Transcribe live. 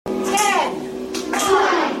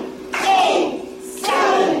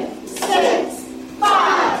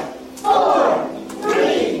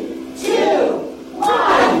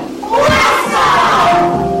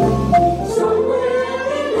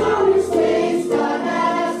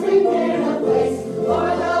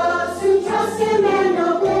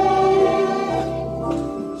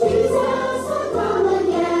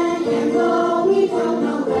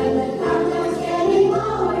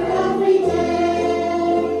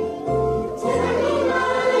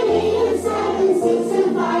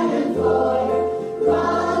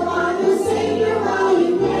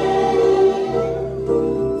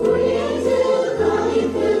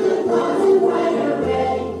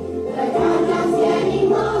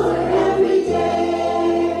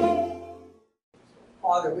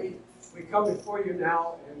come before you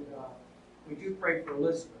now, and we do pray for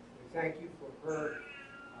Elizabeth. We thank you for her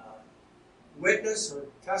witness, her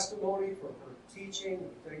testimony, for her teaching.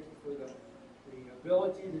 We thank you for the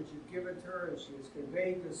ability that you've given to her, and she has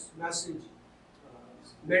conveyed this message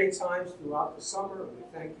many times throughout the summer, and we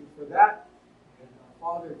thank you for that. And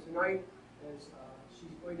Father, tonight, as she's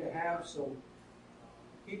going to have some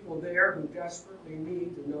people there who desperately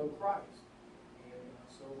need to know Christ. And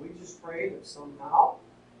so we just pray that somehow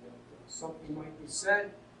that something might be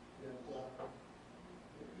said, that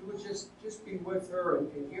you would just be with her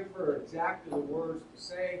and give her exactly the words to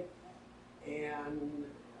say. And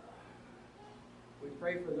we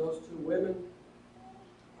pray for those two women.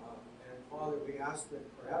 And Father, we ask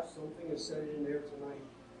that perhaps something is said in there tonight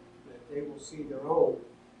that they will see their own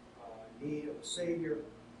need of a Savior, and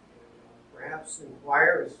perhaps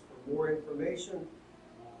inquire for more information.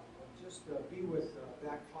 Just be with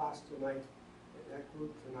that class tonight and that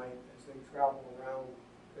group tonight as they travel around,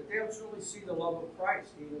 that they'll truly see the love of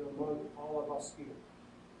Christ even among all of us here.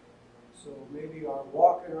 So maybe our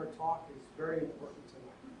walk and our talk is very important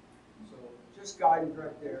tonight. So just guide and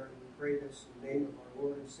direct there, and we pray this in the name of our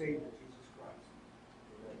Lord and Savior, Jesus Christ.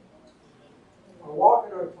 Amen. Our walk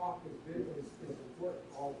and our talk is important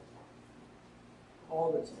all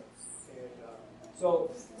the time. And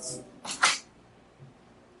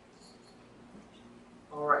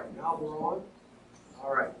all right, now we're on.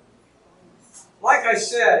 All right. Like I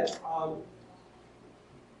said,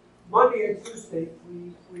 Monday and Tuesday,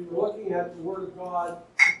 we were looking at the Word of God.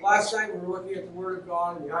 Last night we were looking at the Word of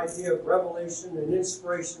God and the idea of revelation and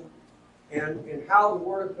inspiration and how the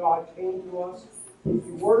Word of God came to us. If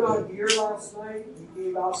you were not here last night, we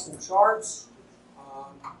gave out some charts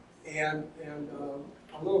and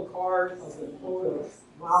a little card of the quote of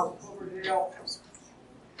Miles Coverdale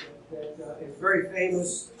that is very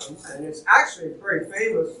famous, and it's actually very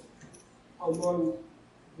famous among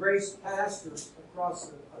grace pastors across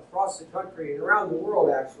the country and around the world,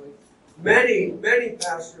 actually. Many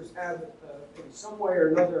pastors have it in some way or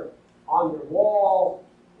another on their wall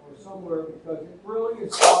or somewhere, because it really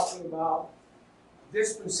is talking about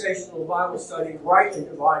dispensational Bible study, rightly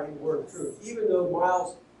dividing the word of truth. Even though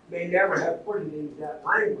Miles may never have put it into that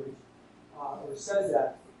language or said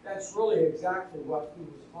that, that's really exactly what he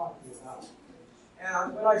was talking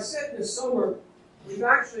about. But I said this summer, we've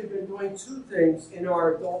actually been doing two things in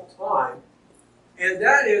our adult time. And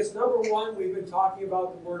that is, number one, we've been talking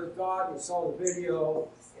about the Word of God. We saw the video,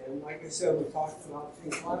 and like I said, we talked about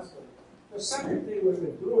things last time. The second thing we've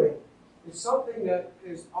been doing is something that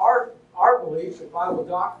is our belief in Bible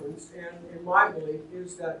doctrines, and in my belief,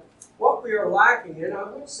 is that what we are lacking, and I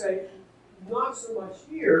would say not so much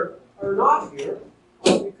here, or not here,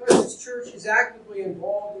 because this church is actively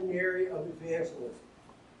involved in the area of evangelism.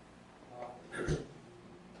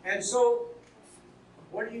 And so,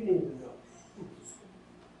 what do you need to know?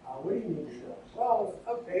 What do you need to know? Well,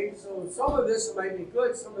 okay, so some of this might be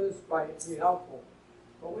good, some of this might be helpful.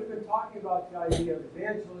 But we've been talking about the idea of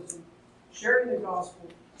evangelism, sharing the gospel,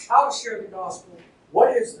 how to share the gospel,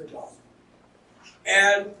 what is the gospel.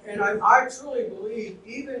 And I truly believe,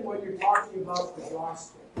 even when you're talking about the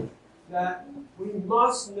gospel, that we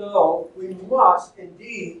must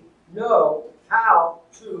indeed know how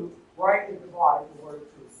to rightly divide the word of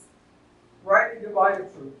truth. Rightly divide the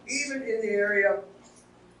truth, even in the area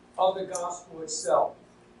of the gospel itself.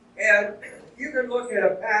 And you can look at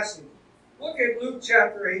a passage. Look at Luke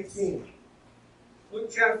chapter 18.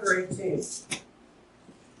 Luke chapter 18.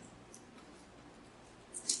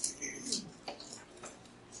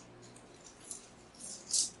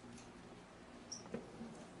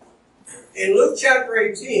 In Luke chapter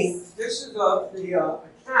 18, this is the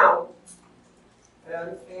account,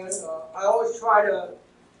 and I always try to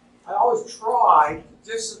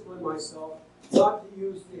discipline myself not to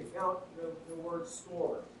use the account of the word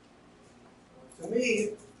story. To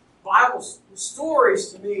me, Bible stories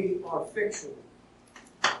to me are fictional.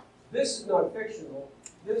 This is not fictional.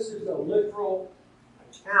 This is a literal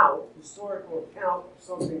account, historical account of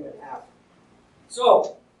something that happened.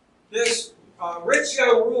 So, this rich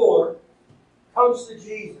young ruler comes to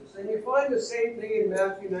Jesus. And you find the same thing in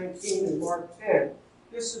Matthew 19 and Mark 10.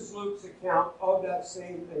 This is Luke's account of that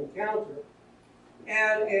same encounter.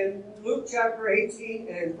 And in Luke chapter 18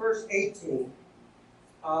 and verse 18,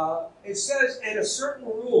 it says, "And a certain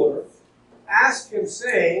ruler asked him,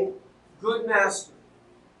 saying, Good master,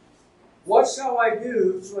 what shall I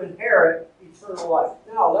do to inherit eternal life?"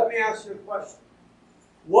 Now, let me ask you a question.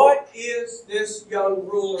 What is this young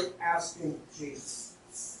ruler asking Jesus?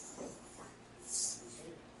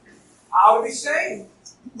 How to be saved,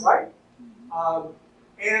 right?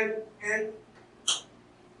 And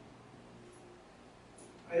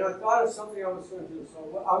And I thought of something I was going to do,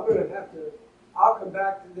 so I'm going to have to, I'll come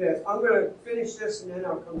back to this. I'm going to finish this and then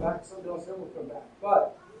I'll come back to something else, then we'll come back.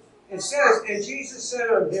 But it says, and Jesus said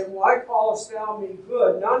unto him, why callest thou me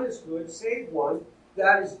good? None is good, save one,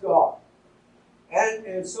 that is God.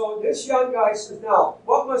 And so this young guy says, now,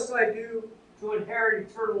 what must I do to inherit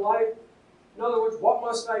eternal life? In other words, what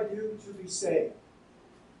must I do to be saved?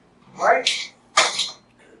 Right?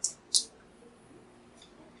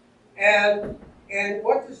 And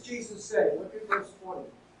what does Jesus say? Look at verse 20.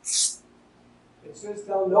 It says,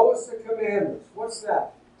 thou knowest the commandments. What's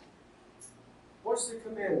that? What's the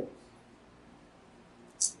commandments?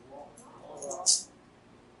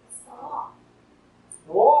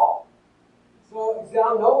 The law. So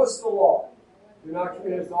thou knowest the law. Do not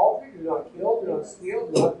commit adultery, do not kill, do not steal,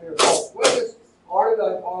 do not bear false witness, honor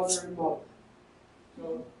thy father and mother.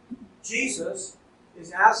 So Jesus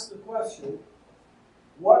is asked the question,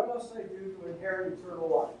 what must I do to inherit eternal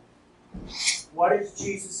life? What is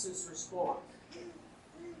Jesus' response?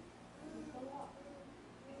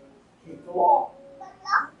 Keep the law.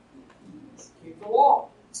 Keep the law.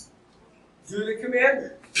 Do the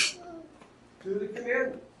commandments. Do the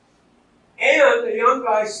commandments. And the young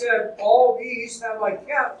guy said, all these have I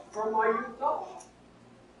kept from my youth up.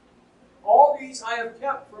 All these I have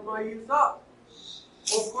kept from my youth up.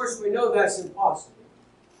 Well, of course, we know that's impossible.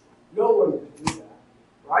 No one could do that,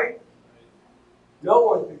 right? No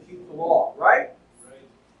one could keep the law, right?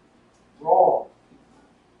 Wrong.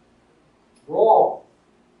 Wrong.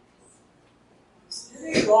 Do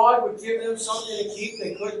you think God would give them something to keep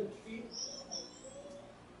they couldn't keep?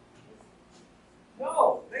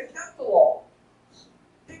 No, they kept the law.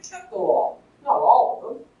 They kept the law. Not all of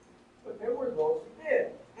them, but there were those who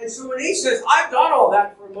did. And so when he says, I've done all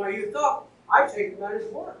that from my youth up, I take him at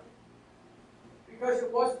his word. Because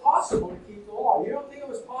it was possible to keep the law. You don't think it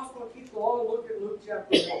was possible to keep the law? Look at Luke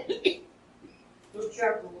chapter 1. Luke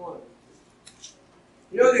chapter 1.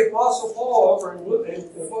 You know, the Apostle Paul over in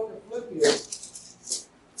the book of Philippians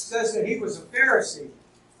says that he was a Pharisee.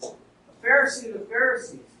 A Pharisee of the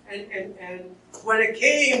Pharisees. And when it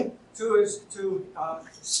came to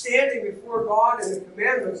standing before God and the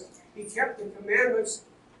commandments, he kept the commandments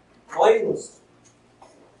blameless.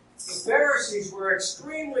 The Pharisees were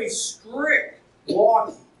extremely strict law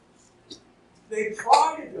keepers. They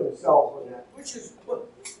prided themselves on that, which is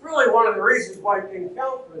really one of the reasons why it didn't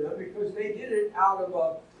count for them, because they did it out of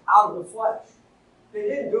the flesh. They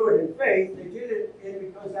didn't do it in faith. They did it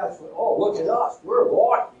because that's what. Oh, look at us. We're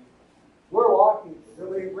law keepers. We're law keepers.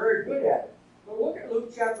 We're very good at it. But look at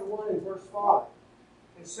Luke chapter 1 and verse 5.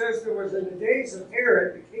 It says, there was in the days of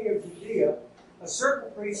Herod, the king of Judea, a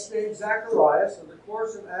certain priest named Zacharias of the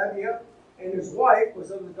course of Abia, and his wife was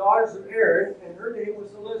of the daughters of Aaron, and her name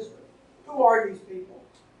was Elizabeth. Who are these people?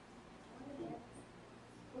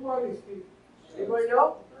 Who are these people? Anybody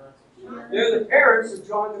know? They're the parents of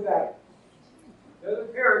John the Baptist. They're the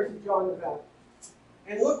parents of John the Baptist.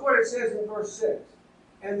 And look what it says in verse 6.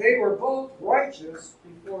 And they were both righteous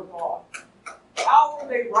before God. How were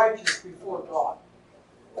they righteous before God?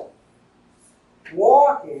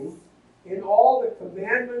 Walking in all the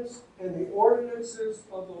commandments and the ordinances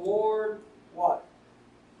of the Lord, what?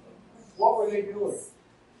 What were they doing?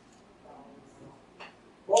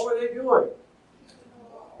 What were they doing?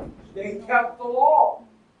 They kept the law.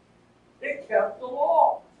 They kept the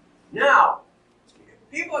law. Now,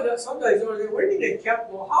 people sometimes don't say, what do you mean they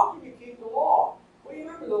kept the law? How can you keep the law? Well, you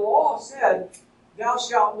remember the law said, thou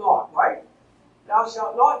shalt not, right? Thou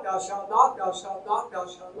shalt not, thou shalt not, thou shalt not, thou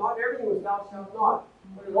shalt not. Everything was thou shalt not.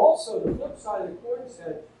 But it also, the flip side of the coin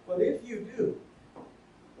said, but if you do,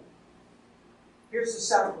 here's the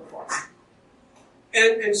sacrifice.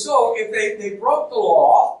 And so if they broke the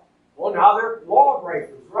law, well, now they're law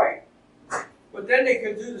breakers, right? But then they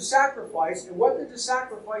could do the sacrifice. And what did the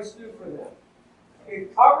sacrifice do for them?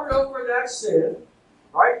 It covered over that sin,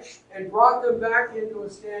 right? And brought them back into a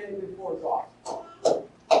standing before God.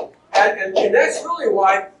 And that's really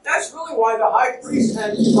why the high priest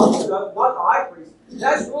had to, not the high priest,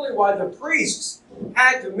 that's really why the priests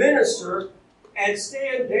had to minister and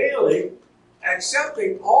stand daily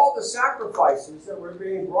accepting all the sacrifices that were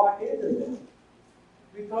being brought into them.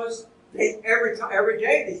 Because every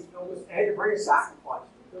day they almost had to bring a sacrifice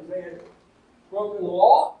because they had broken the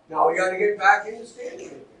law. Now we got to get back into standing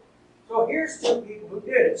again. So here's two people who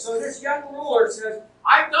did it. So this young ruler says,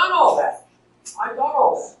 I've done all that. I've done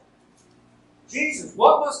all that. Jesus,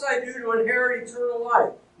 what must I do to inherit eternal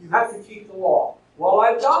life? You have to keep the law. Well,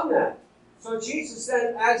 I've done that. So Jesus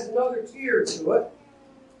then adds another tier to it.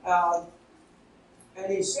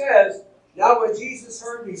 And he says, now when Jesus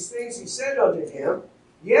heard these things, he said unto him,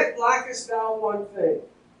 yet lackest thou one thing.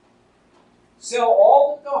 Sell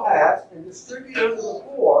all that thou hast, and distribute unto the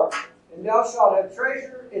poor, and thou shalt have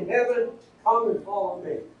treasure in heaven. Come and follow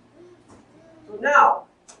me. So now,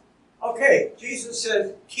 okay, Jesus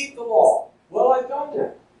says, keep the law. Well, I've done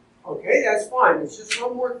that. Okay, that's fine. There's just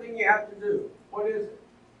one more thing you have to do. What is it?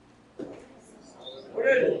 What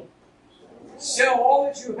is it? Sell all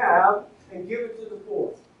that you have and give it to the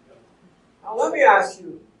poor. Now let me ask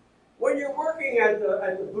you, when you're working at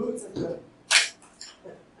the booth at the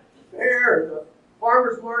fair or the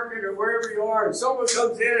farmer's market or wherever you are, and someone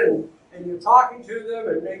comes in and you're talking to them,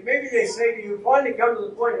 and maybe they say to you, finally come to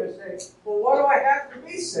the point and they say, well, what do I have to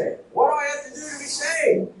be saved? What do I have to do to be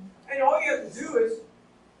saved? And all you have to do is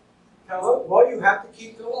tell them, well, you have to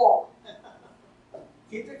keep the law.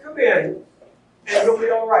 Keep the commandments, and you'll be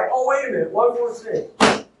all right. Oh, wait a minute, one more thing.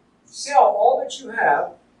 Sell all that you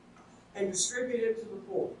have and distribute it to the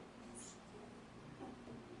poor.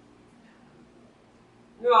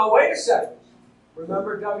 Now, wait a second.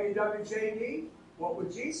 Remember WWJD? What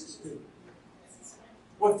would Jesus do?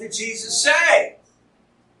 What did Jesus say?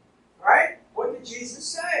 Right? What did Jesus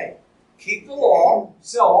say? Keep the law,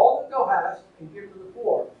 sell all that thou hast, and give to the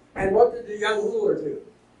poor. And what did the young ruler do?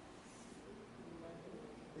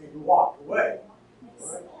 He walked away.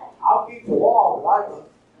 Right? I'll keep the law, but I don't.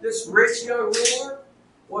 This rich young ruler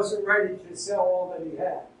wasn't ready to sell all that he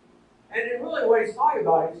had. And in really what he's talking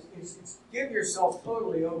about is give yourself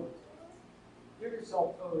totally over. Give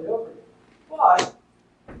yourself totally over. But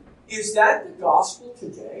is that the gospel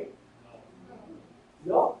today?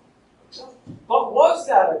 No. But was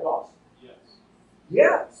that a gospel? Yes.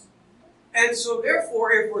 Yes. And so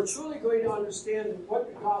therefore, if we're truly going to understand what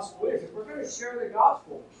the gospel is, if we're going to share the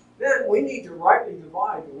gospel, then we need to rightly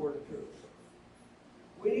divide the word of truth.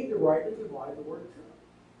 We need to rightly divide the word of truth.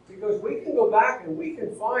 Because we can go back and we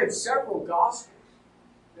can find several gospels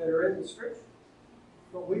that are in the scripture.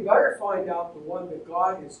 But we better find out the one that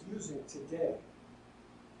God is using today.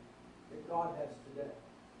 That God has today.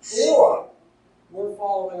 Or we're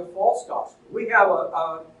following a false gospel. We have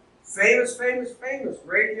a famous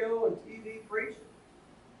radio and TV preacher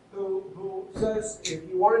who says, if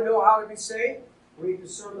you want to know how to be saved, read the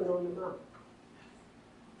Sermon on the Mount.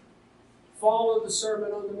 Follow the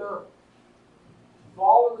Sermon on the Mount.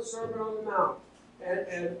 Follow the Sermon on the Mount.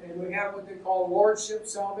 And we have what they call Lordship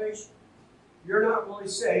salvation. You're not really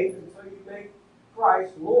saved until you make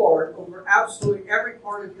Christ Lord over absolutely every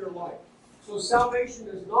part of your life. So salvation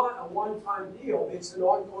is not a one-time deal. It's an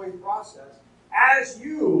ongoing process. As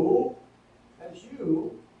you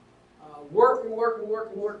work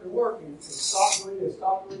and stop doing this,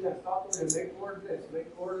 stop doing that, stop doing that, make Lord of this, make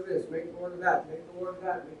Lord of this, make Lord of that, make the Lord of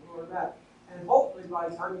that, make the Lord of that. And hopefully by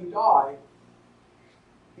the time you die,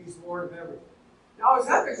 He's Lord of everything. Now, is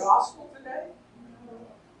that the gospel today?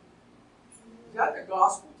 Is that the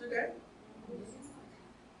gospel today?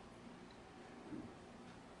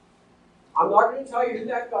 I'm not going to tell you who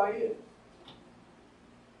that guy is.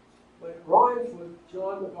 But it rhymes with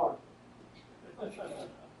John McGarvey.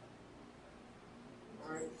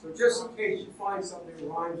 Alright, so just in case you find something that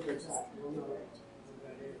rhymes with that, you'll know what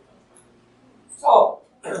that is. So,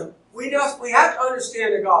 we have to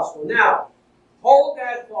understand the gospel. Now, hold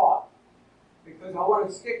that thought. Because I want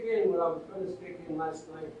to stick in what I was going to stick in last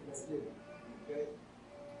night, and I didn't. Okay?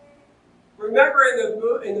 Remember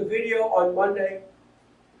in the video on Monday,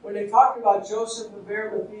 when they talked about Joseph of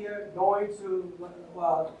Arimathea going to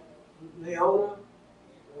Leona,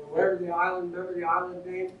 wherever the island, remember the island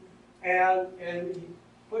name, and he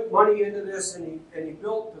put money into this, and he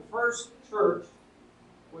built the first church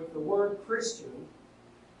with the word Christian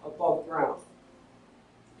above ground.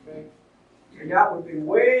 Okay? And that would be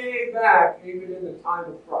way back, even in the time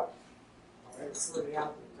of Christ. All right, shortly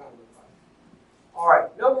after the time of Christ. All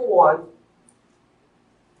right, number one,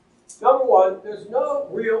 there's no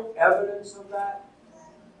real evidence of that.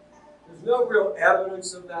 There's no real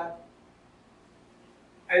evidence of that.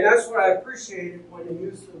 And that's what I appreciated when they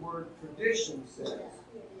used the word tradition says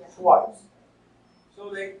twice. So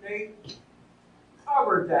they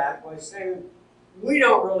covered that by saying, we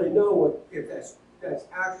don't really know if that's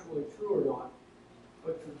actually true or not,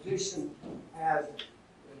 but tradition has it,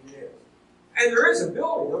 and it is. And there is a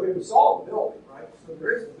building. I mean, we saw the building, right? So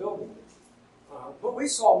there is a building. But we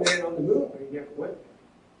saw man on the moon, but he never went there.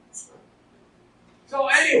 So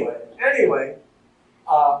anyway,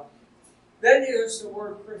 then there's the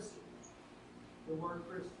word Christian. The word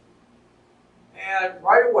Christian. And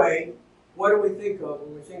right away, what do we think of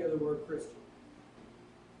when we think of the word Christian?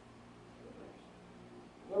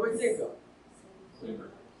 What do we think of?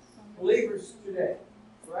 Believers today,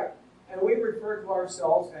 correct? And we refer to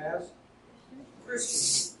ourselves as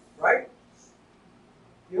Christians, right?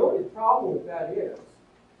 The only problem with that is,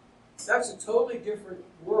 that's a totally different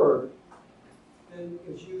word than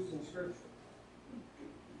is used in Scripture.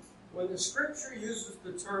 When the Scripture uses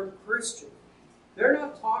the term Christian,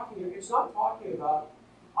 it's not talking about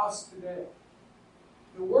us today.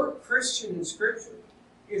 The word Christian in Scripture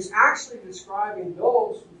is actually describing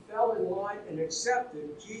those who fell in line and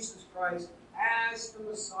accepted Jesus Christ as the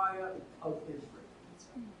Messiah of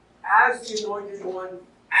Israel, as the anointed one,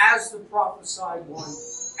 as the prophesied one,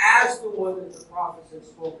 as the one that the prophets had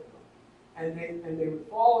spoken of. And they would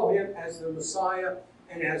follow him as their Messiah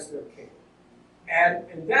and as their king.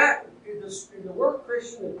 And that, in the word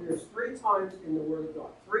Christian appears 3 times in the Word of God.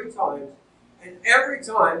 3 times. And every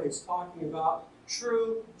time it's talking about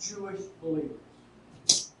true Jewish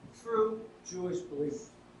believers. True Jewish believers.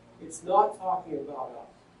 It's not talking about us.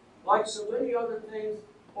 Like so many other things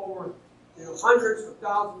over hundreds of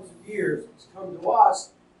thousands of years, it's come to us,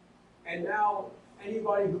 and now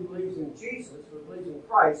anybody who believes in Jesus or believes in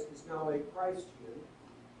Christ is now a Christian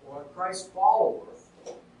or a Christ follower.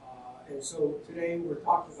 And so today we're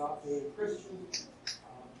talking about being a Christian.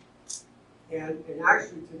 And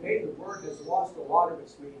actually today the word has lost a lot of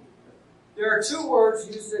its meaning. There are 2 words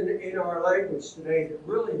used in our language today that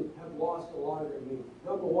really have lost a lot of their meaning.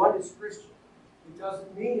 Number 1 is Christian. It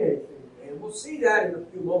doesn't mean anything today. And we'll see that in a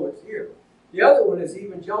few moments here. The other one is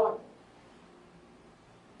evangelical.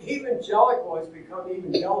 Evangelical has become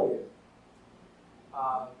evangelion.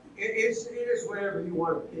 It is whatever you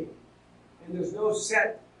want to be. And there's no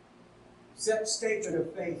set statement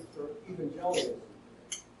of faith for evangelicalism.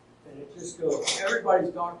 And it just goes, everybody's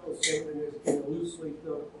doctrinal statement is in a loose leaf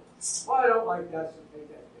notebook. Well, I don't like that, so take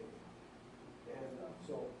that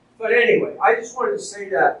thing. But anyway, I just wanted to say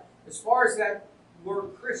that as far as that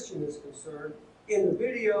word Christian is concerned, in the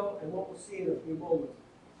video and what we'll see in a few moments,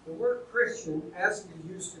 the word Christian, as it is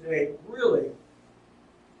used today, really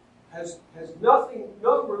has no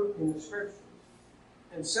root in the Scriptures.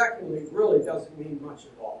 And secondly, really doesn't mean much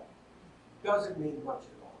at all. Doesn't mean much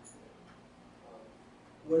at all.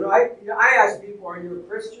 When I ask people, are you a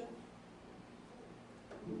Christian?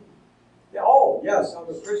 Yeah, oh, yes, I'm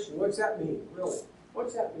a Christian. What's that mean, really?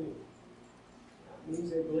 What's that mean? It means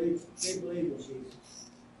they believe in Jesus.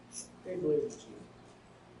 They believe in Jesus.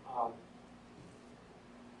 I'm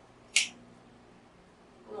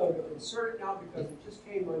going to insert it now because it just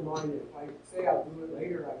came to my mind. If I say I'll do it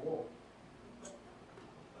later, I won't.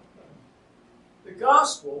 The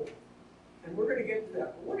gospel, and we're going to get to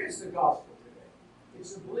that, but what is the gospel today?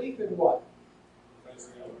 It's a belief in what?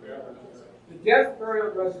 The death, burial,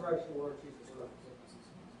 and resurrection of the Lord Jesus Christ.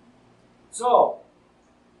 So,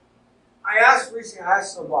 I asked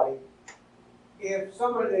somebody if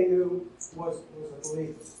somebody they knew was a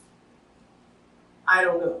believer. I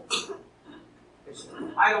don't know. They said,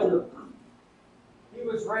 I don't know. He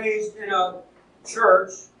was raised in a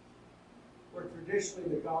church where traditionally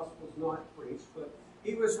the gospel is not preached, but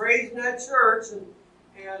he was raised in that church,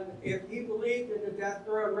 and if he believed in the death,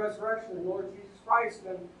 burial, and resurrection of the Lord Jesus Christ,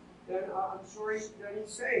 then I'm sure he's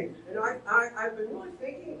saved. And I've been really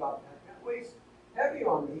thinking about that. That weighs heavy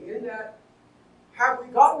on me, in that, have we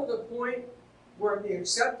gotten to the point where the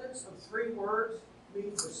acceptance of 3 words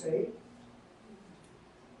means we're saved?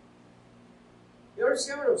 You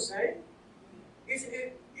understand what I'm saying?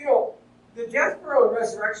 The death, burial, and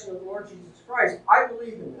resurrection of the Lord Jesus Christ, I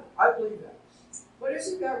believe in that. I believe that. But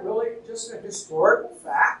isn't that really just a historical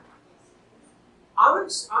fact? I'm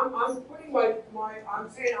putting I'm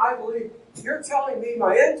saying I believe. You're telling me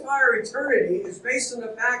my entire eternity is based on the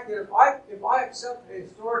fact that if I accept a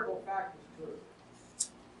historical fact as true.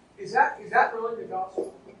 Is that really the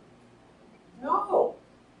gospel? No.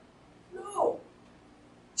 No.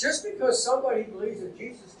 Just because somebody believes that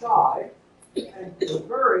Jesus died and was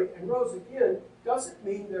buried and rose again doesn't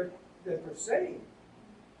mean that they're saved.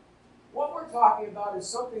 What we're talking about is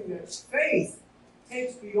something that faith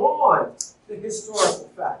takes beyond the historical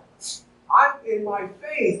fact. In my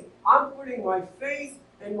faith, I'm putting my faith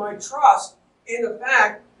and my trust in the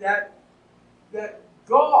fact that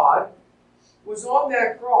God was on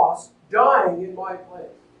that cross dying in my place.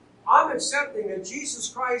 I'm accepting that Jesus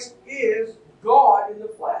Christ is God in the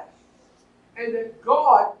flesh. And that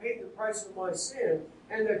God paid the price of my sin.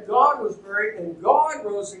 And that God was buried and God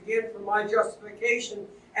rose again for my justification.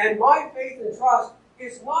 And my faith and trust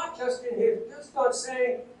is not just in Him. Just not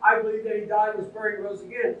saying, I believe that He died, was buried, rose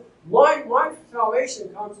again. My salvation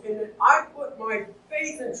comes in that I put my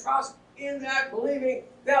faith and trust in that, believing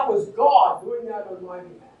that was God doing that on my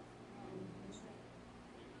behalf.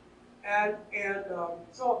 And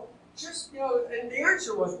so, just, and the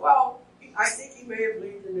answer was, well, I think he may have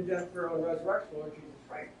believed in the death, burial, and resurrection of Lord Jesus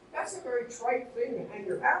Christ. That's a very trite thing to hang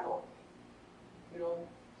your hat on. you know.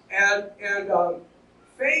 And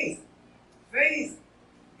faith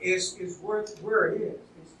is where it is.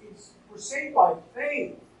 We're saved by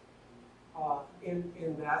faith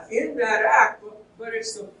in that act, but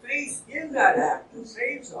it's the faith in that act that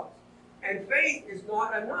saves us. And faith is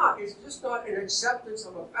not a not. It's just not an acceptance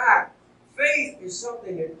of a fact. Faith is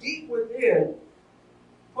something that deep within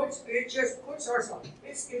puts ourselves.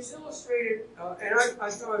 It's illustrated, and I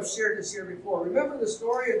thought I've shared this here before. Remember the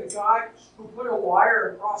story of the guy who put a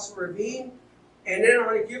wire across a ravine, and then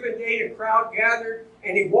on a given day the crowd gathered,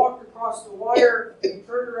 and he walked across the wire, and he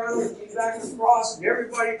turned around and came back across, and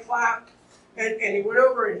everybody clapped, and he went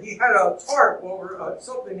over and he had a tarp over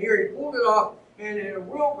something here, and he pulled it off, and in a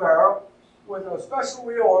wheelbarrow with a special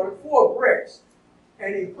wheel on it full of bricks,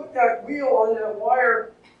 and he put that wheel on that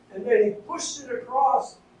wire, and then he pushed it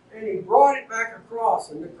across, and he brought it back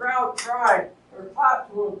across, and the crowd cried or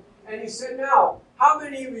clapped to him, and he said, "Now, how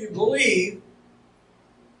many of you believe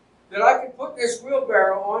that I can put this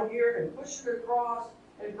wheelbarrow on here and push it across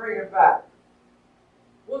and bring it back?"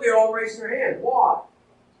 Well, they all raised their hand. Why?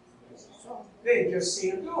 They had just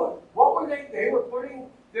seen him do it. What were they? They were putting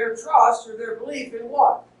their trust or their belief in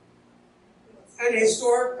what? An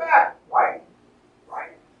historic fact, right?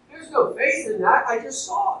 Right? There's no faith in that. I just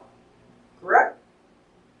saw it. Correct?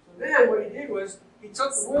 So then what he did was he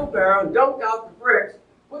took the wheelbarrow and dumped out the bricks,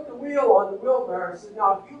 put the wheel on the wheelbarrow, and said,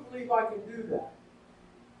 "Now, if you believe I can do that,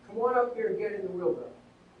 come on up here and get in the wheelbarrow."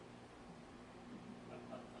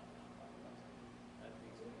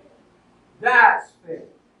 That's faith.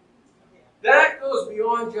 That goes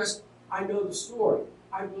beyond just, I know the story.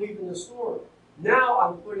 I believe in the story. Now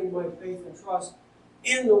I'm putting my faith and trust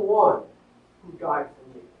in the one who died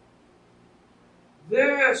for me.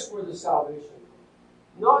 That's where the salvation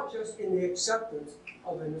comes. Not just in the acceptance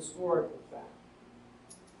of an historical fact.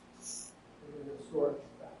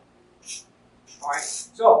 All right,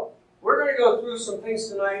 so we're going to go through some things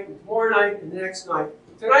tonight, and tomorrow night, and the next night.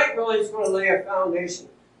 Tonight really is going to lay a foundation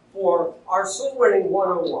for our Soul Winning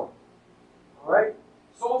 101. All right?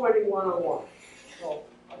 Soul Winning 101. So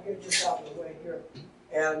I'll get this out of the way here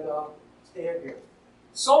and stand here.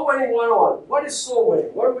 Soul Winning 101. What is soul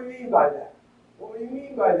winning? What do we mean by that? What we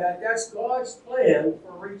mean by that, that's God's plan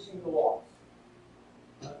for reaching the lost.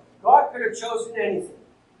 God could have chosen anything,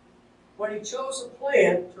 but He chose a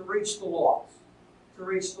plan to reach the lost. To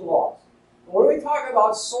reach the lost. When we talk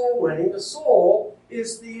about soul winning, the soul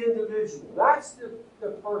is the individual. That's the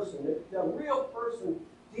person, the real person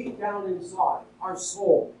deep down inside, our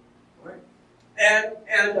soul. Right?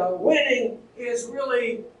 And winning is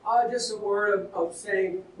really just a word of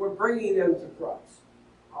saying we're bringing them to Christ.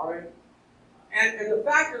 All right? And the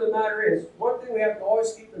fact of the matter is, one thing we have to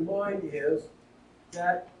always keep in mind is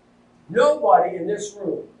that nobody in this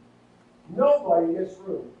room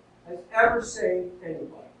has ever saved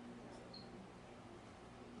anybody.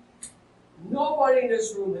 Nobody in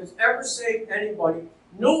this room has ever saved anybody,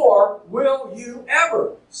 nor will you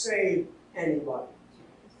ever save anybody.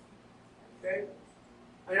 Okay?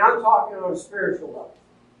 And I'm talking on a spiritual level.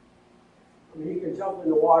 I mean, you can jump in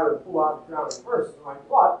the water and pull out the ground first, right?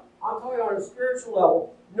 But I'm talking on a spiritual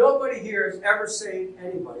level. Nobody here has ever saved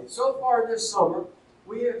anybody. So far this summer,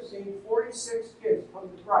 we have seen 46 kids come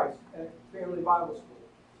to Christ at Family Bible School.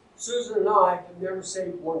 Susan and I have never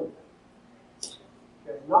saved one of them.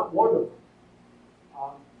 Okay, not one of them.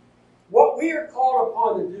 What we are called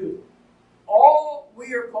upon to do, all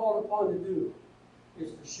we are called upon to do,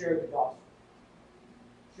 is to share the gospel.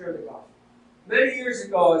 Share the gospel. Many years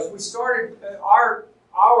ago, as we started our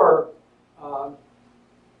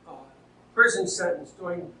prison sentence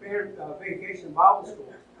during vacation Bible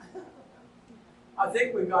school, I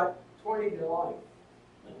think we got 20 to life.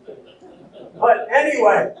 But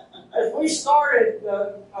anyway, as we started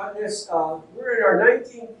this, we're in our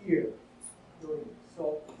 19th year doing this.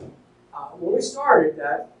 So when we started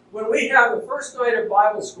that, when we had the first night of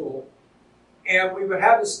Bible school, and we would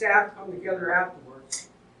have the staff come together afterwards,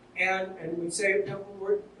 and we'd say, the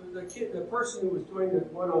person who was doing the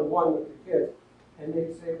one-on-one with the kids, and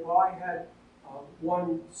they'd say, well, I had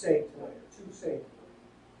one saved tonight, or two saved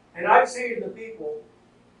tonight. And I'd say to the people,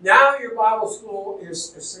 now your Bible school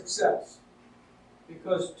is a success,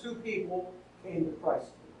 because 2 people came to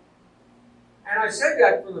Christ. And I said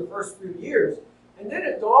that for the first few years, and then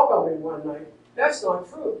it dawned on me one night, that's not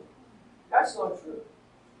true. That's not true.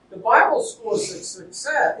 The Bible school is a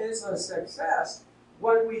success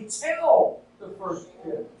when we tell the first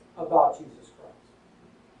kid about Jesus Christ.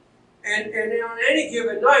 And on any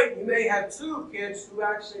given night, you may have 2 kids who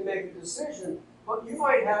actually make a decision, but you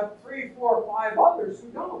might have 3, 4, 5 others who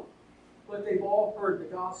don't. But they've all heard the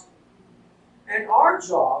gospel. And our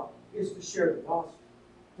job is to share the gospel.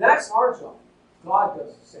 That's our job. God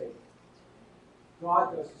does the same.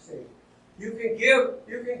 God does the same. You can give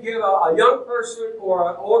a young person or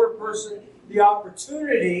an older person the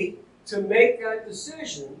opportunity to make that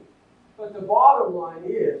decision, but the bottom line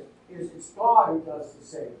is it's God who does the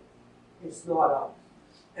same. It's not us.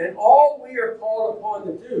 And all we are called upon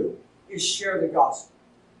to do is share the gospel.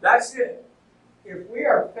 That's it. If we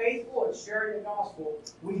are faithful at sharing the gospel,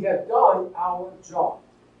 we have done our job.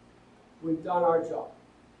 We've done our job.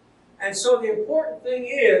 And so the important thing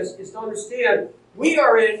is to understand we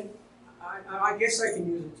are in, I guess I can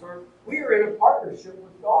use the term, we are in a partnership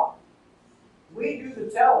with God. We do the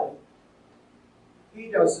telling. He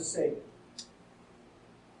does the saving.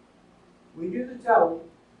 We do the telling.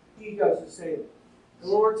 He does the saving.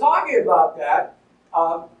 And when we're talking about that,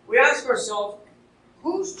 we ask ourselves,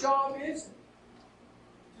 whose job is it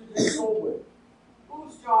to do soul winning?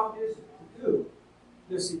 Whose job is it to do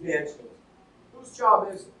this evangelism? Whose job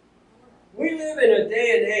is it? We live in a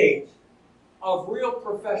day and age of real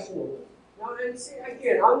professionalism. Now, and see,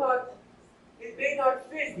 again, it may not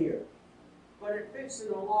fit here, but it fits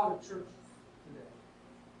in a lot of churches today.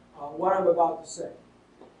 What I'm about to say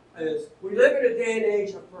is we live in a day and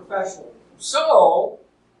age of professionalism. So,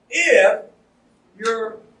 if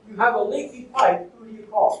you have a leaky pipe, who do you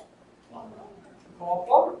call? You call a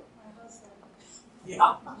plumber.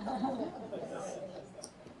 Yeah.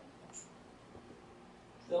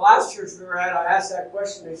 The last church we were at, I asked that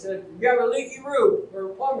question. They said, "You have a leaky roof or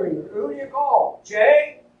plumbing. Who do you call?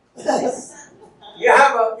 Jay? You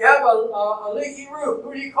have a leaky roof.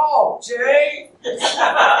 Who do you call? Jay?"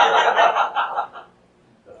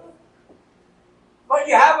 But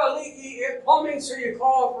you have a leaky plumbing, so you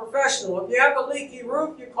call a professional. If you have a leaky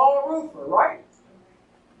roof, you call a roofer, right?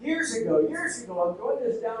 Years ago, I'm doing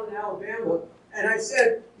this down in Alabama, and I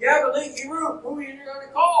said, "You have a leaky roof. Who are you going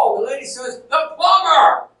to call?" The lady says, "The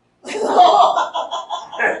plumber."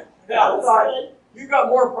 Yeah, I thought, you got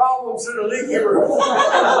more problems than a leaky roof.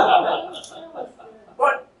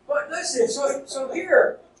 But listen, so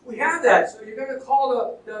here we have that. So you're going to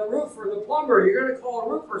call the roofer, the plumber. You're going to call a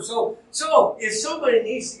roofer. So if somebody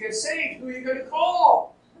needs to get saved, who are you going to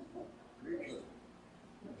call? You're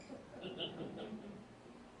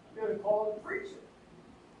going to call the preacher.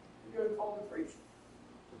 You're going to call the preacher.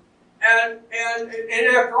 And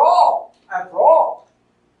after all,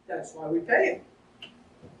 that's why we pay him.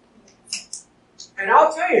 And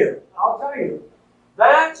I'll tell you,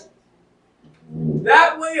 that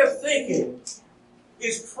way of thinking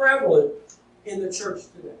is prevalent in the church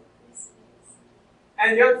today.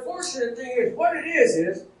 And the unfortunate thing is, what it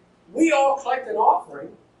is we all collect an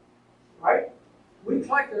offering, right? We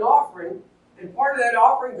collect an offering, and part of that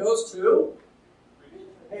offering goes to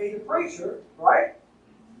pay the preacher, right?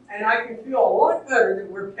 And I can feel a lot better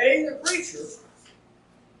that we're paying the preacher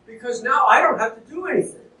because now I don't have to do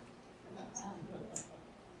anything.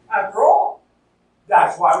 After all,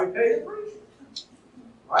 that's why we pay the preacher.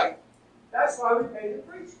 Right? That's why we pay the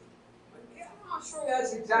preacher. But yeah, I'm not sure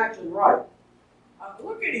that's exactly right.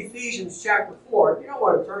 Look at Ephesians chapter 4. If you don't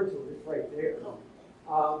want to turn to it, it's right there.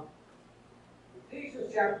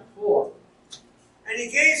 Ephesians chapter 4. And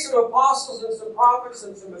he gave some apostles and some prophets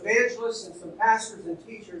and some evangelists and some pastors and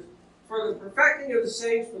teachers for the perfecting of the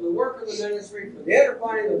saints, for the work of the ministry, for the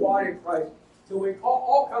edifying of the body of Christ, till we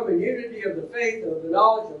all come in unity of the faith and of the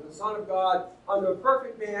knowledge of the Son of God, unto a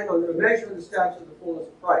perfect man, unto the measure of the stature of the fullness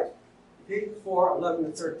of Christ. Ephesians 4, 11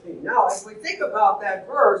 and 13. Now, as we think about that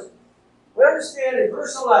verse, we understand in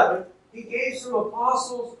verse 11, he gave some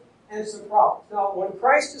apostles and some prophets. Now, when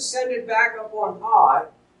Christ ascended back up on high,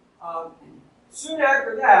 soon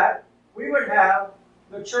after that, we would have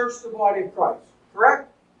the church, the body of Christ. Correct?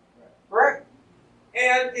 Correct?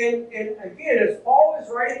 And again, as Paul is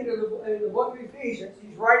writing in the book of Ephesians,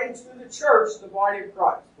 he's writing to the church, the body of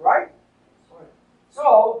Christ. Right?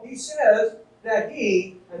 So, he says that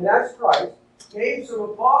he, and that's Christ, gave some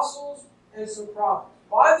apostles and some prophets.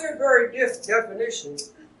 By their very definition,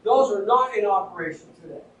 those are not in operation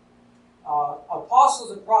today.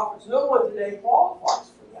 Apostles and prophets, no one today qualifies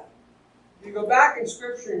for that. If you go back in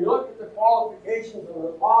Scripture and you look at the qualifications of an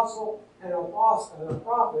apostle and a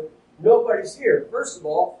prophet, nobody's here. First of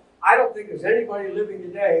all, I don't think there's anybody living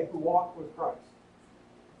today who walked with Christ.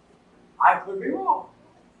 I could be wrong,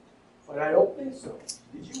 but I don't think so.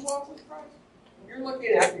 Did you walk with Christ? You're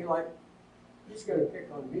looking at me like, he's going to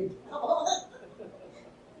pick on me.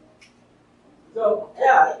 So,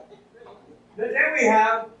 yeah. Then we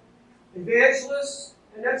have evangelists,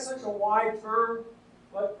 and that's such a wide term,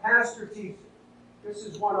 but pastor teacher. This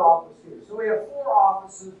is one office here. So we have 4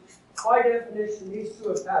 offices by definition, these two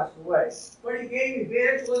have passed away. But he gave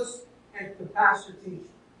evangelists and the pastor teacher.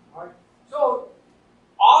 All right? So,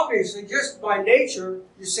 obviously, just by nature,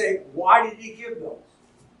 you say, why did he give those?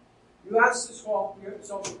 You ask yourself the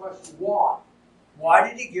question, why? Why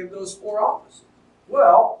did he give those four offices?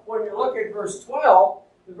 Well, when you look at verse 12,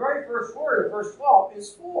 the very first word of verse 12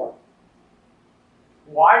 is for.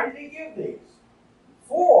 Why did he give these?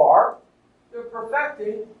 For the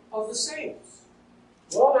perfecting of the saints.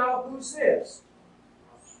 Well, now, who's this?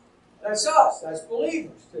 That's us. That's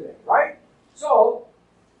believers today, right? So,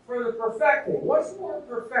 for the perfecting. What's the word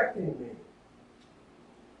perfecting mean?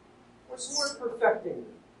 What's the word perfecting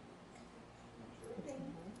mean?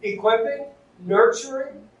 Equipping,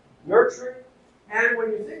 nurturing. And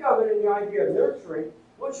when you think of it in the idea of nurturing,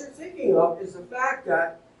 what you're thinking of is the fact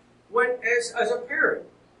that when, as a parent,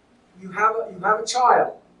 you have a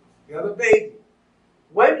child, you have a baby.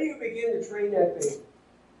 When do you begin to train that baby,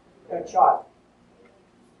 that child?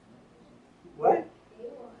 What?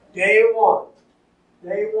 Day one.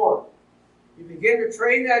 You begin to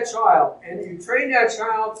train that child, and you train that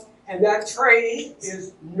child, and that training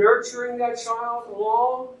is nurturing that child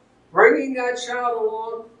along, bringing that child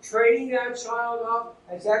along, training that child up.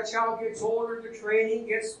 As that child gets older, the training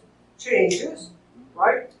changes,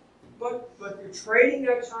 right? But you're training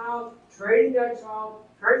that child,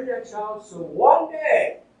 so one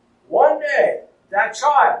day, that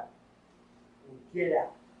child will get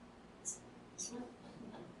out.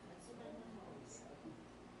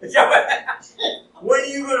 When are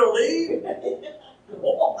you going to leave?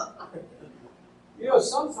 You know,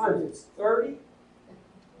 sometimes it's 30, and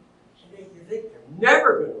you think they're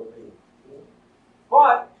never going to leave.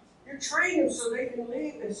 But you train them so they can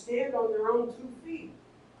leave and stand on their own 2 feet.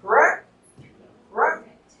 Correct?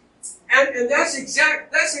 And that's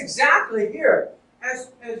exactly here. As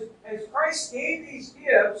Christ gave these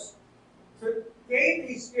gifts,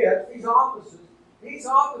 these offices,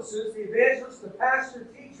 the evangelist, the pastor,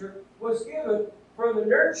 teacher, was given for the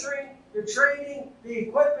nurturing, the training, the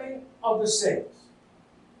equipping of the saints.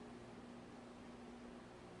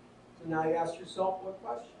 So now you ask yourself what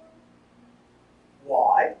question?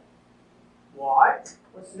 Why?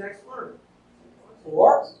 What's the next word? For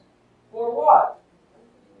what?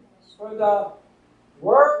 For the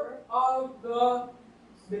work of the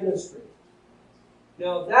ministry.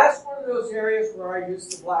 Now that's one of those areas where I use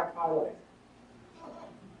the black highlight.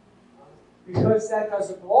 Because that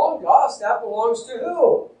doesn't belong to us, that belongs to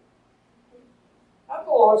who? That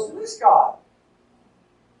belongs to this guy.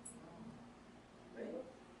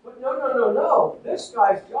 But no. This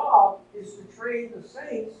guy's job is to train the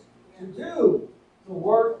saints to do the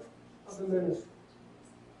work of the ministry.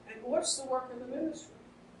 And what's the work of the ministry?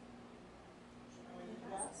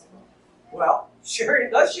 Well,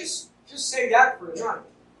 sharing, let's just say that for tonight.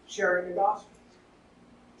 Sharing the gospel.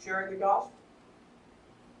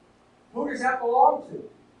 Who does that belong to?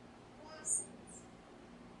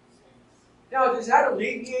 Now, does that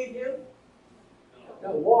alleviate him?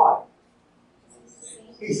 No, why?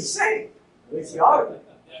 He's a saint. At least he ought to be.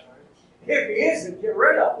 If he isn't, get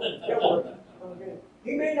rid of him. Okay.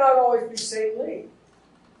 He may not always be saintly,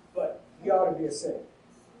 but he ought to be a saint.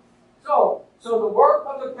 So the work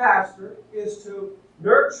of the pastor is to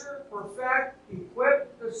nurture, perfect,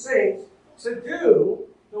 equip the saints to do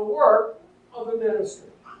the work of the ministry.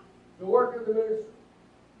 The work of the ministry.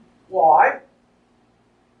 Why?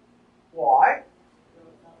 Well,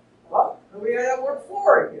 we have that word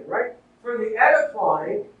for again, right? For the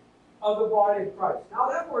edifying of the body of Christ. Now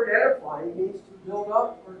that word edifying means to build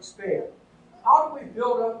up or expand. How do we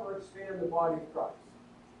build up or expand the body of Christ?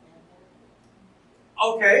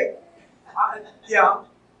 Okay.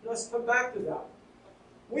 Let's come back to that.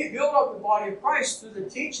 We build up the body of Christ through the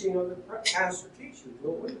teaching of the pastor teacher,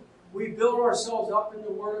 don't we? We build ourselves up in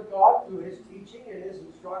the Word of God through His teaching and His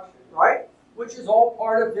instruction, right? Which is all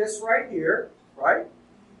part of this right here, right?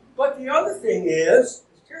 But the other thing is,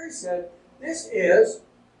 as Terry said, this is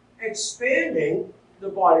expanding the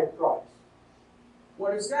body of Christ.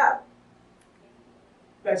 What is that?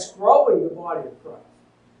 That's growing the body of Christ.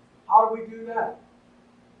 How do we do that?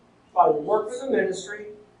 By the work of the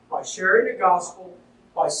ministry, by sharing the gospel,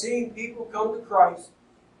 by seeing people come to Christ,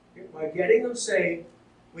 by getting them saved.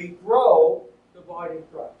 We grow the body of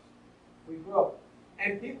Christ. We grow.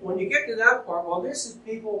 And people, when you get to that part, well, this is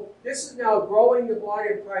now growing the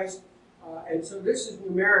body of Christ, and so this is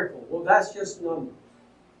numerical. Well, that's just numbers.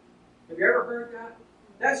 Have you ever heard that?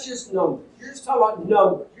 That's just numbers. You're just talking about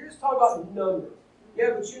numbers.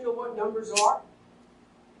 Yeah, but you know what numbers are?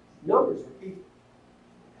 Numbers are people.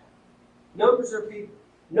 Numbers are people.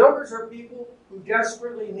 Numbers are people who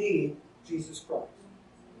desperately need Jesus Christ.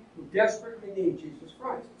 who desperately need Jesus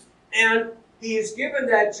Christ. And he has given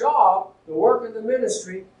that job, the work of the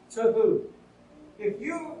ministry, to who? If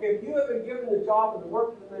you have been given the job of the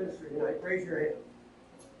work of the ministry tonight, raise your hand.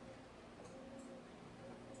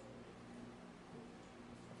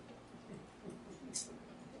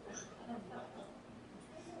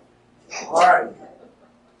 All right.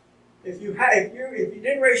 If you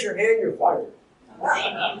didn't raise your hand, you're fired.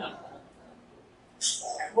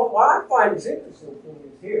 What I find is interesting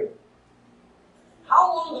is here.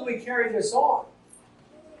 How long do we carry this on?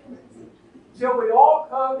 Till we all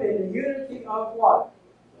come in the unity of what?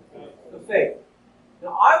 The faith.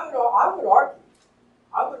 Now, I would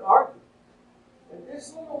argue that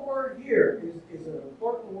this little word here is an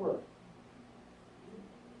important word.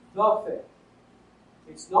 The faith.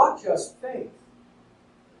 It's not just faith.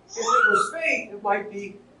 If it was faith, it might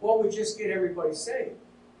be, well, we just get everybody saved.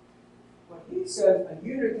 But he says a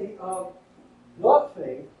unity of the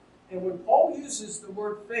faith. And when Paul uses the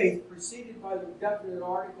word faith preceded by the definite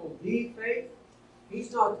article, the faith,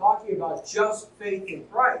 he's not talking about just faith in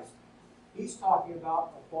Christ. He's talking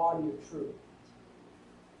about a body of truth.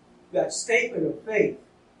 That statement of faith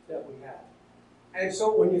that we have. And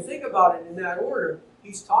so when you think about it in that order,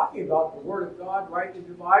 he's talking about the Word of God rightly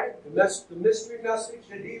divided, the mystery message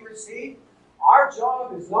that he received. Our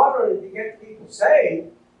job is not only to get people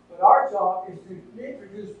saved, but our job is to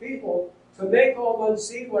introduce people to make all men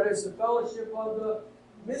see what is the fellowship of the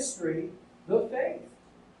mystery, the faith.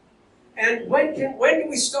 And when do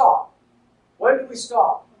we stop? When do we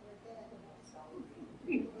stop?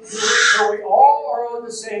 So we all are on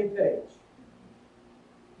the same page.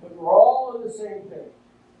 But we're all on the same page.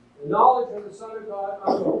 The knowledge of the Son of God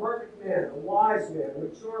unto a perfect man, a wise man, a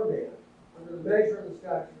mature man, under the measure of the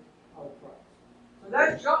stature of Christ. So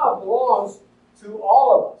that job belongs to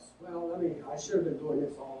all of us. Well, I should have been doing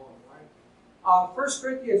this all along, right? 1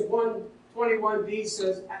 Corinthians 1:21b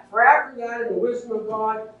says, for after that, in the wisdom of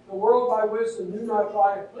God, the world by wisdom knew not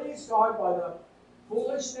God, it pleased God by the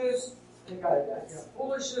foolishness,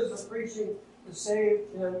 foolishness of preaching to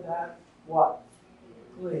save them that what?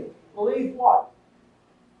 Believe. Believe what?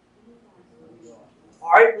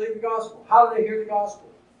 All right, believe the gospel. How do they hear the gospel?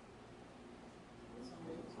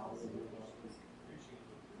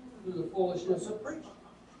 Through the foolishness of preaching.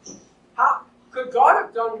 How could God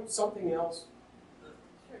have done something else?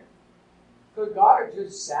 Could God have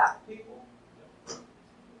just sapped people?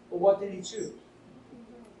 Well, what did he choose?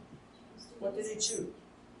 What did he choose?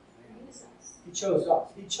 He chose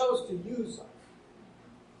us. He chose to use us.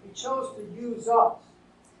 He chose to use us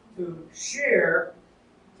to share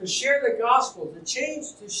the gospel,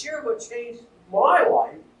 to share what changed my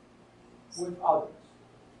life with others.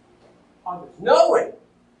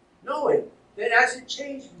 Knowing that as it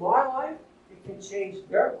changed my life, it can change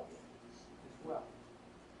their life as well.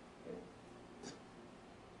 Okay.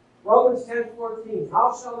 Romans 10:14.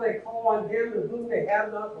 How shall they call on him in whom they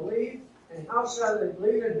have not believed? And how shall they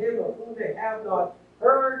believe in him of whom they have not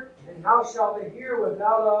heard? And how shall they hear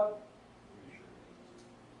without a...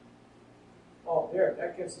 Oh, there,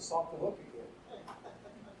 that gets us off the hook again.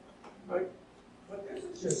 Right? But this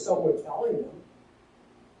is just someone telling them.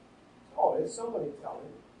 Oh, it's somebody telling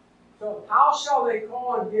them. So how shall they call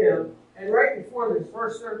on him? And right before this,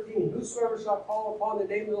 verse 13, whosoever shall call upon the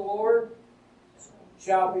name of the Lord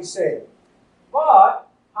shall be saved. But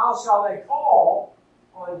how shall they call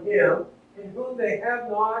on him in whom they have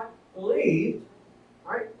not believed?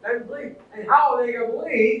 Right? They haven't believed. And how are they going to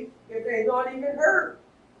believe if they have not even heard?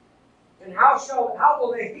 And how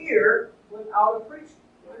will they hear without a preacher?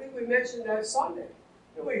 I think we mentioned that Sunday.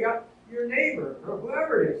 We got your neighbor, or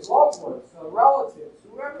whoever it is, loved ones, relatives,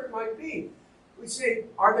 whoever it might be. We say,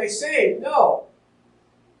 are they saved? No.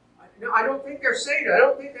 I don't think they're saved. I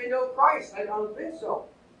don't think they know Christ. I don't think so.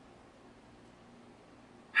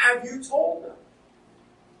 Have you told them?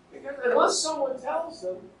 Because unless someone tells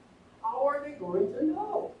them, how are they going to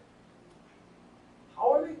know?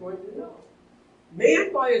 How are they going to know?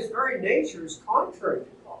 Man, by his very nature, is contrary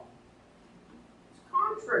to God. It's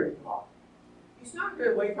contrary to God. He's not going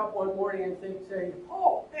to wake up one morning and say,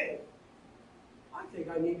 oh, hey, I think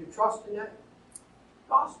I need to trust in that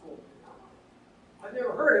gospel. I've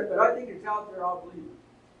never heard it, but I think it's out there, I'll believe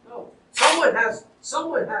it. No.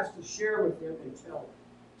 Someone has to share with him and tell him.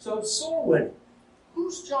 So it's soul winning.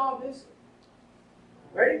 Whose job is it?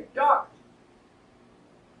 Ready? Doc.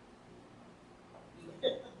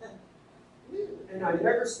 And I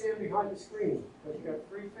never stand behind the screen, but you got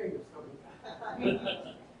 3 fingers coming back. Whose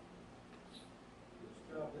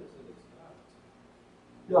job is it? It's not.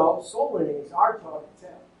 No, soul winning is our job to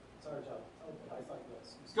tell. It's our job. Okay, I thought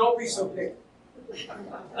that's. Don't be so picky.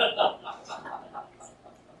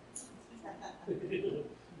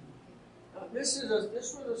 This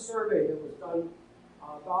was a survey that was done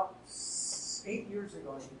about 8 years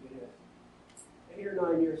ago, I think it is. 8 or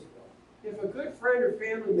 9 years ago. If a good friend or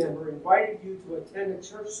family member invited you to attend a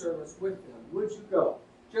church service with them, would you go?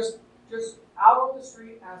 Just out on the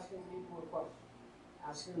street asking people a question.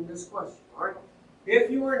 Asking them this question, all right?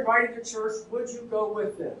 If you were invited to church, would you go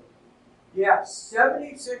with them? Yes.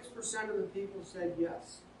 76% of the people said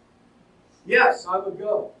yes. Yes, I would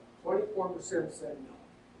go. 24% said no.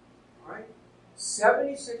 All right? 76%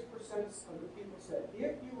 of the people said,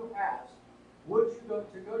 if you were asked, would you go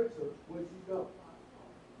to church, would you go?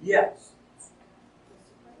 Yes.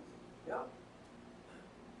 Yeah.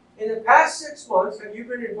 In the past 6 months, have you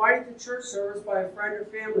been invited to church service by a friend or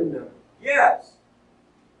family member? Yes.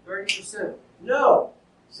 30%. No.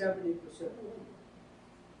 70%.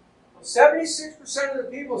 76% of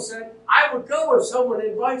the people said, I would go if someone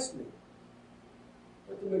invites me.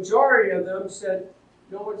 But the majority of them said,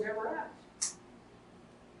 no one's ever asked.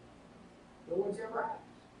 No one's ever asked.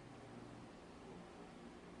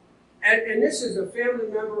 And this is a family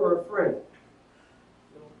member or a friend.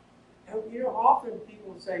 And often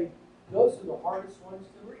people say, those are the hardest ones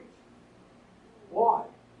to reach. Why?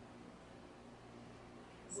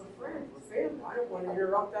 We're friends, we're family. I don't want to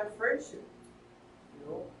interrupt that friendship.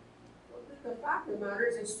 The fact of the matter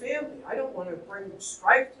is, it's family. I don't want to bring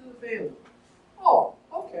strife to the family. Oh,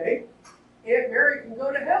 okay. Aunt Mary can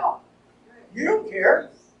go to hell. You don't care.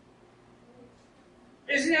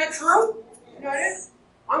 Isn't that true?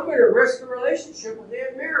 I'm going to risk a relationship with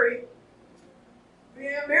Aunt Mary.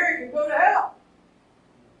 Aunt Mary can go to hell.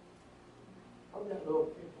 I'm that little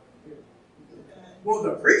kid. Well,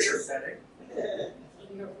 the preacher said it.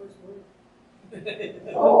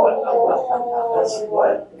 Oh,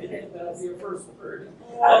 what? That'll be your first word.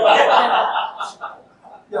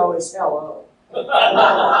 No, it's hello.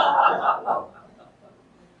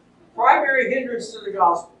 Primary hindrance to the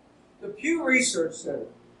gospel. The Pew Research Center,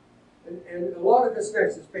 and a lot of this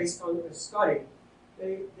next is based on a study.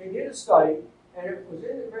 They did a study, and it was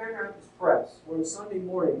in the Grand Rapids Press one Sunday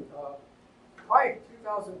morning, probably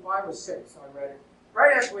 2005 or 6, I read it,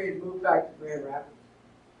 right after we had moved back to Grand Rapids.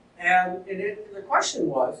 And the question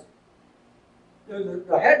was,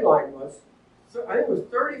 the headline was, I think it was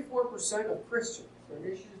 34% of Christians, and they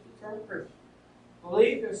used the term Christian,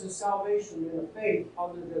 believe there's a salvation in a faith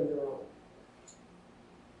other than their own.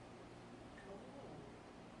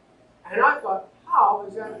 And I thought, how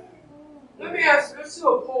is that? Let me ask, let's do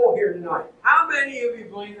a poll here tonight. How many of you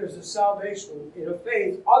believe there's a salvation in a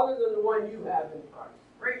faith other than the one you have in Christ?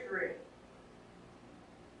 Raise your hand.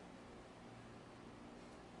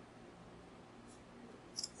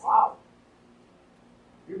 Wow.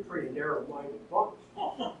 You're a pretty narrow-minded bunch.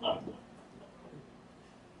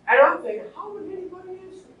 And I'm thinking, how would anybody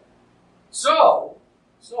answer that? So,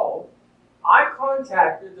 I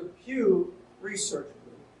contacted the Pew Research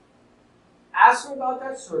Group, asked them about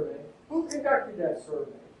that survey, who conducted that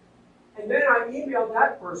survey, and then I emailed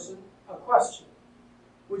that person a question.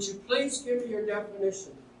 Would you please give me your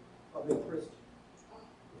definition of a Christian?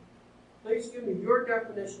 Please give me your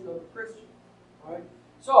definition of a Christian. All right?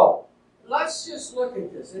 So, let's just look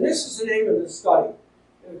at this. And this is the name of the study.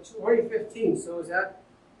 In 2015, so is that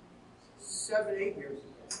 7 years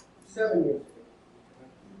ago? 7 years ago.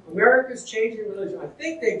 America's Changing Religion. I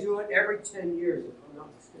think they do it every 10 years, if I'm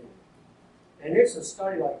not mistaken. And it's a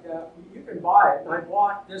study like that. You can buy it, and I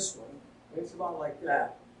bought this one. It's about like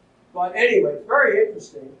that. But anyway, it's very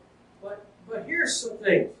interesting. But here's some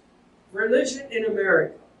things. Religion in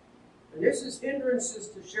America. And this is hindrances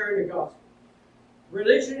to sharing the gospel.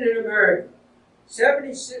 Religion in America.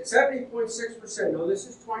 70.6%. Now, this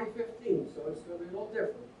is 2015, so it's going to be a little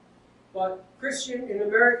different. But Christian in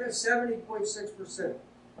America, 70.6%.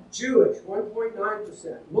 Jewish,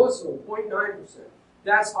 1.9%. Muslim, 0.9%.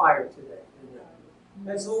 That's higher today than that.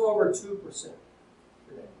 That's a little over 2%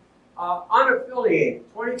 today. Unaffiliated,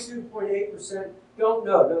 22.8%. Don't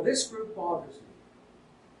know. Now, this group bothers me.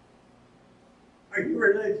 Are you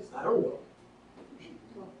religious? I don't know.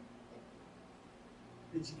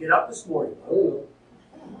 Did you get up this morning? I don't know.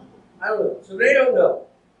 I don't know. So they don't know.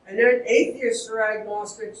 And then atheists or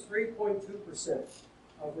agnostics, 3.2%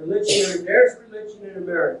 of religion. There's religion in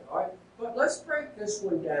America. All right? But let's break this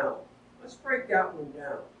one down. Let's break that one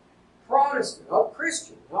down. Protestant, of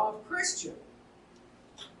Christian. Of Christian.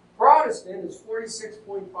 Protestant is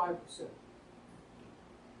 46.5%.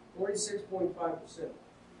 46.5%.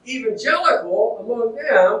 Evangelical, among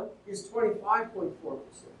them, is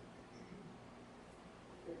 25.4%.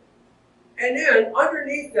 And then,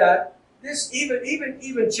 underneath that, this even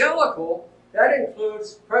evangelical, that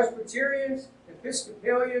includes Presbyterians,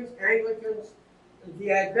 Episcopalians, Anglicans,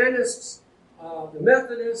 the Adventists, the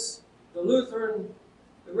Methodists, the Lutheran,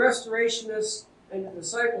 the Restorationists, and the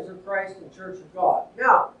Disciples of Christ and Church of God.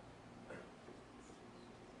 Now,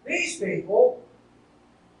 these people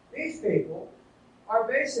are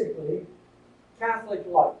basically Catholic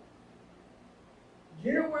light. Do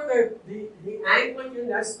you know where the Anglican,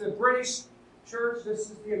 that's the British church, this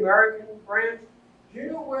is the American branch, do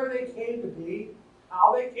you know where they came to be?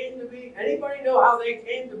 How they came to be? Anybody know how they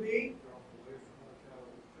came to be?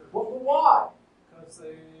 Well, why? Because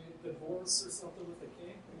they divorced or something with the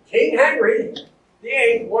king. King Henry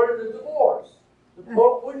VIII wanted a divorce. The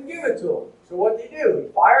Pope wouldn't give it to him. So what did he do? He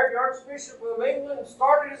fired the Archbishop of England and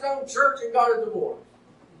started his own church and got a divorce.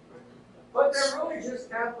 But they're really just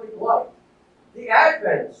Catholic light. The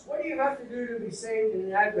Adventists, what do you have to do to be saved in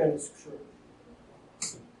an Adventist church?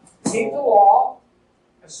 Keep the law,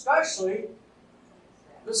 especially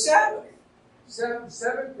the Sabbath.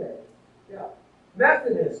 Seventh day. Yeah.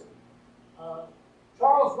 Methodism.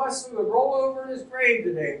 Charles Wesley would roll over in his grave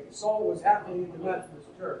today if he saw what was happening in the Methodist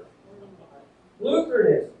church.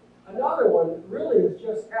 Lutheranism, another one that really is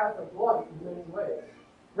just Catholic light in many ways.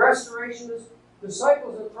 Restorationists,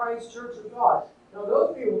 Disciples of Christ, Church of God. Now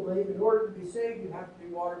those people believe in order to be saved you have to be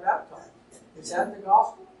water baptized. Is that the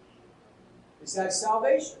gospel? Is that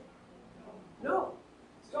salvation? No.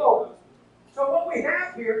 So what we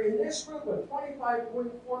have here in this group of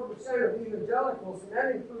 25.4% of evangelicals, and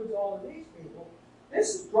that includes all of these people,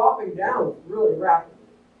 this is dropping down really rapidly.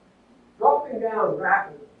 Dropping down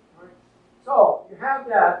rapidly. Right? So you have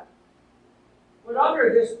that. But under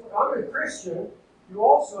Christian, you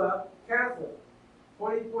also have Catholic,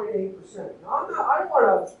 20.8%. Now I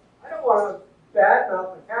don't want to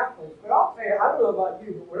badmouth the Catholics, but I'll tell you, I don't know about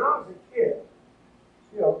you, but when I was a kid,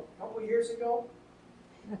 a couple of years ago,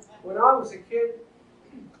 when I was a kid,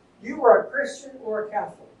 you were a Christian or a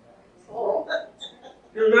Catholic. Oh.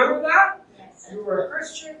 You remember that? Yes. You were a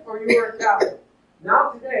Christian or you were a Catholic.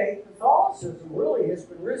 Now today, Catholicism really has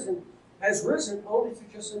risen only to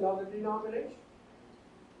just another denomination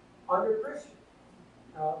under Christian.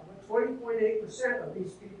 20.8% of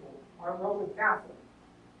these people are Roman Catholic.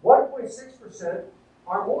 1.6%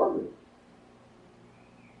 are Mormon.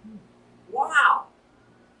 Wow!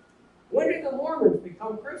 When did the Mormons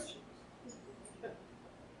become Christians?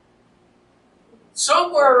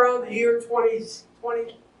 Somewhere around the year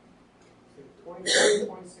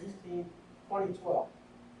 2016, 2012.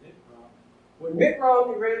 When Mitt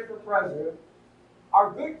Romney ran for president,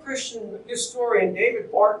 our good Christian historian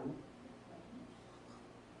David Barton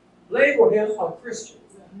labeled him a Christian.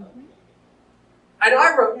 And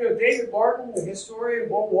I wrote, David Barton, the historian,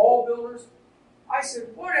 wall builders, I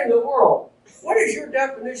said, what in the world? What is your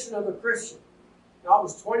definition of a Christian? Now, it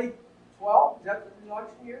was 2012. Is that the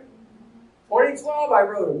election year? 2012, I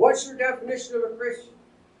wrote him. What's your definition of a Christian?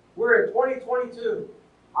 We're in 2022.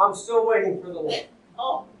 I'm still waiting for the Lord.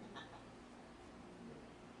 Oh.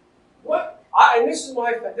 What? And this is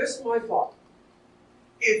my thought.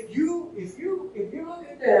 If you look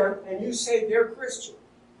at them and you say they're Christian,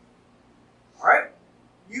 all right,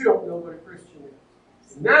 you don't know what a Christian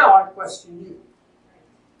is. Now I question you.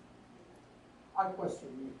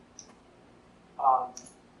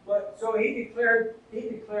 But so he declared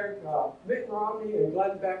Mitt Romney and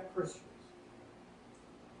Glenn Beck Christians.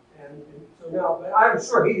 And so now, but I'm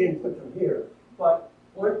sure he didn't put them here. But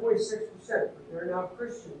 1.6%, but they're now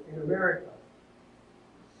Christian in America.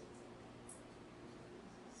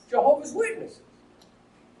 Jehovah's Witnesses.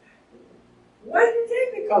 When did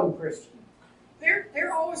they become Christian?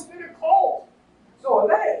 They're always been a cult. So are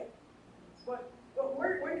they. But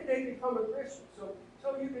when did they become a Christian? So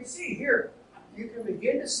you can see here, you can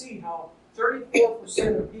begin to see how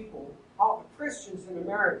 34% of people, how Christians in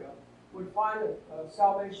America, would find a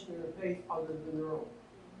salvation in a faith other than their own.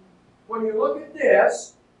 When you look at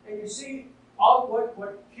this, and you see all what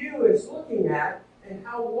Pew is looking at, and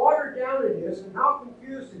how watered down it is, and how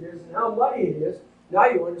confused it is, and how muddy it is, now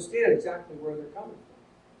you understand exactly where they're coming from.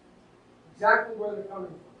 Exactly where they're coming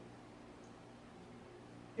from.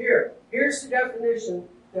 Here's the definition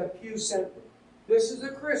that Pew sent me. This is a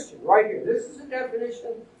Christian, right here. This is the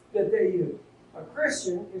definition that they use. A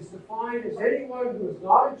Christian is defined as anyone who is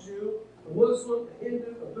not a Jew, a Muslim, a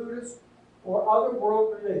Hindu, a Buddhist, or other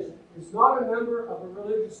world religion, is not a member of a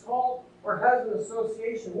religious cult, or has an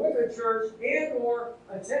association with a church and or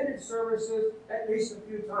attended services at least a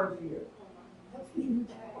few times a year.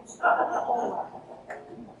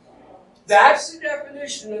 That's the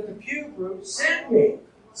definition that the Pew Group sent me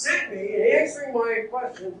in answering my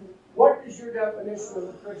question, what is your definition of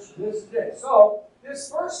a Christian? This is it. So, this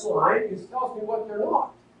first line tells me what they're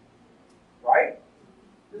not. Right?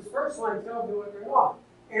 This first line tells me what they're not.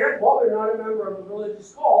 And, well, they're not a member of a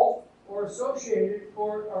religious cult or associated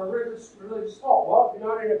or a religious cult. Well, if you're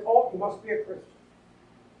not in a cult, you must be a Christian.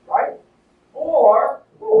 Right? Or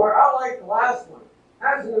I like the last one,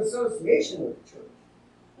 has an association with the church.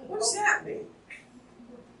 What does that mean?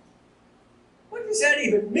 What does that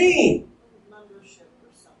even mean? Membership or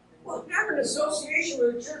something. Well, have an association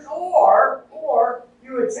with the church, or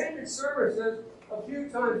you attended services a few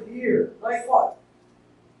times a year. Like what?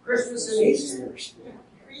 Christmas and Easter.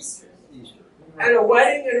 Easter. And a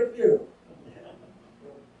wedding and a funeral.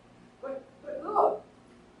 But look,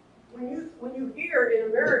 when you hear in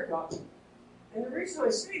America, and the reason I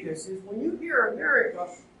say this is when you hear America,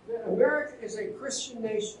 that America is a Christian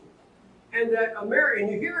nation, and that America, and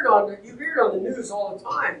you hear it on the news all the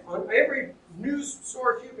time, on every news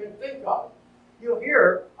source you can think of. You'll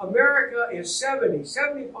hear America is 70,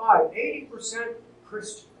 75, 80%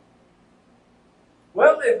 Christian.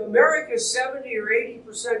 Well, if America is 70 or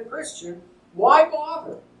 80% Christian, why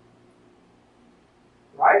bother?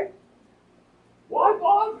 Right? Why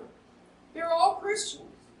bother? They're all Christians.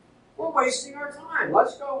 We're wasting our time.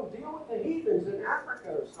 Let's go deal with the heathens in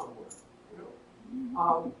Africa or somewhere. You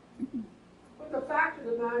know? But the fact of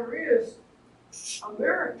the matter is,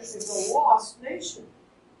 America is a lost nation.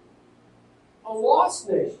 A lost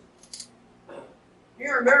nation.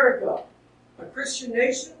 Here, America, a Christian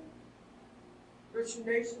nation? Christian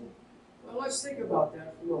nation? Well, let's think about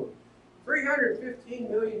that for a moment. 315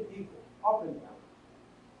 million people, up and down.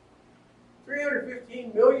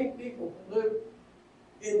 315 million people live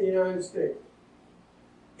in the United States.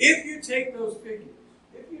 If you take those figures,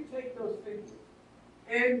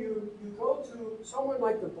 and you go to someone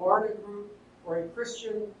like the Barna Group or a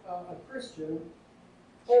Christian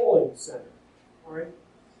polling center, all right,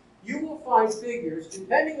 you will find figures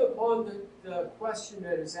depending upon the question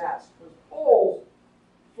that is asked. Because polls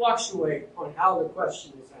fluctuate on how the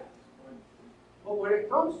question is asked. Right? But when it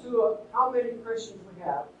comes to how many Christians we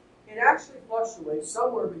have, it actually fluctuates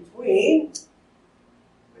somewhere between,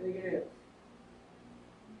 I think it is.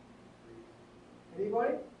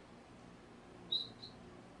 Anybody?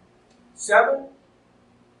 7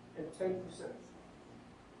 and 10%.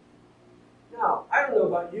 Now, I don't know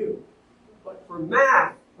about you, but for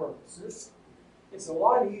math purposes, it's a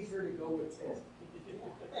lot easier to go with 10.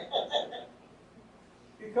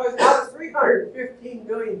 Because out of 315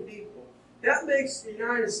 million people, that makes the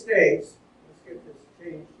United States, let's get this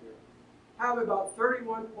changed here, have about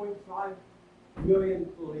 31.5 million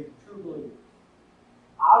true believers.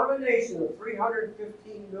 Out of a nation of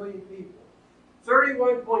 315 million people,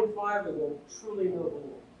 31.5 of them truly know the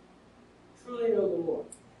Lord. Truly know the Lord.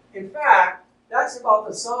 In fact, that's about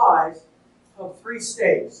the size of 3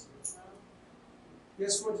 states.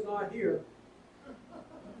 This one's not here,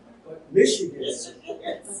 but Michigan is.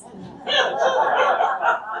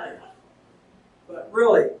 But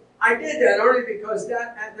really, I did that only because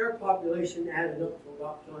their population added up to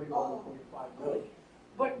about 31.5 million.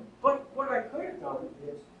 But what I could have done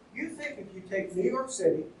is, you think if you take New York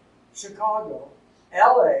City, Chicago,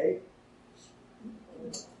 LA,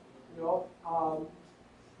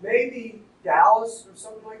 maybe Dallas or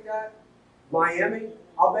something like that, Miami,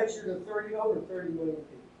 I'll bet you over 30 million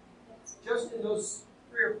people. Just in those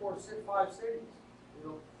 3 or 4, 5 cities.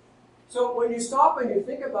 So when you stop and you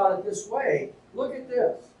think about it this way, look at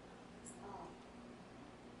this.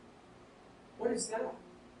 What is that?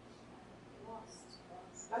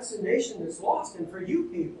 That's a nation that's lost. And for you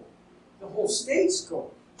people, the whole state's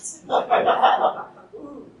gone. But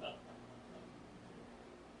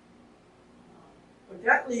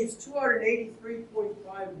that leaves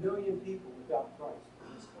 283.5 million people without Christ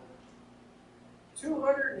in this country.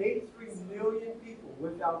 283 million people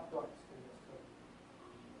without Christ in this country.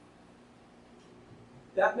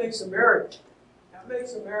 That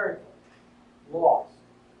makes America lost.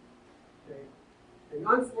 Okay? And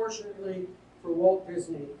unfortunately for Walt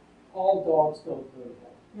Disney, all dogs don't go to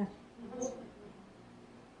heaven. Yeah.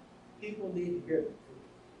 People need to hear the truth.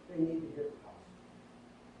 They need to hear the gospel.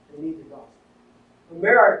 They need the gospel.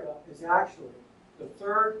 America is actually the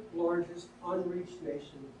 3rd largest unreached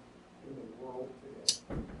nation in the world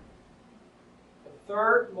today. The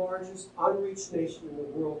 3rd largest unreached nation in the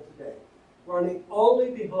world today, running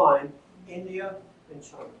only behind India and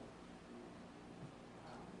China.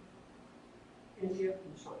 India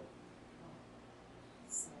and China.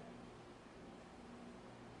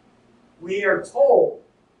 We are told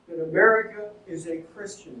that America is a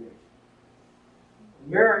Christian nation.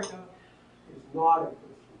 America is not a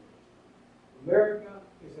Christian nation. America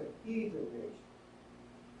is a heathen nation.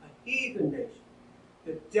 A heathen nation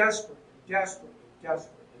that desperately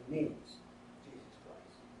needs Jesus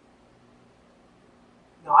Christ.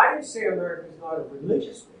 Now, I didn't say America is not a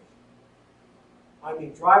religious nation. I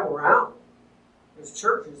mean, drive around. There's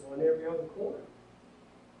churches on every other corner.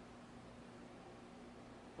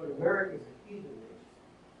 But America is a heathen nation.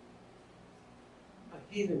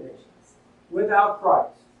 A heathen nation. Without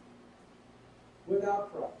Christ.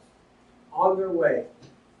 Without Christ. On their way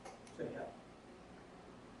to hell.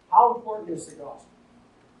 How important is the gospel?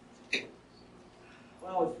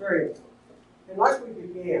 Well, it's very important. And like we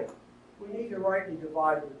began, we need to rightly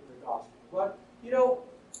divide the gospel. But,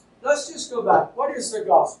 let's just go back. What is the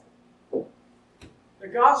gospel? The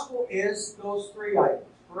gospel is those three items,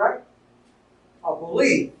 correct? A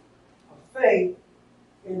belief, a faith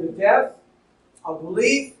in the death, a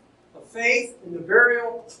belief, a faith in the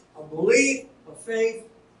burial, a belief, a faith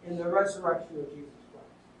in the resurrection of Jesus Christ.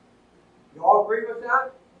 You all agree with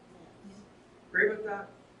that? Agree with that?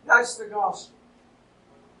 That's the gospel.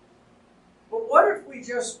 But what if we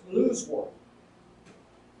just lose one?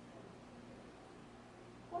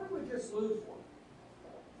 What if we just lose one?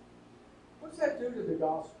 What's that do to the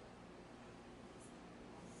gospel?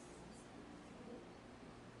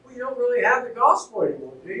 Well, you don't really have the gospel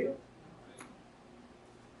anymore, do you?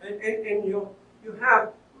 And you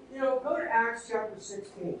have, go to Acts chapter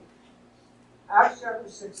 16. Acts chapter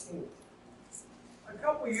 16. A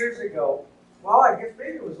couple years ago, well, I guess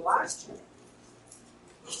maybe it was last year,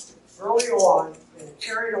 early on, and it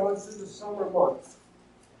carried on through the summer months,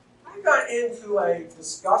 I got into a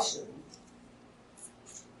discussion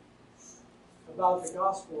about the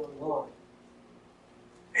gospel online.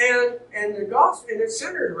 And the gospel, and it's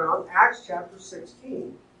centered around Acts chapter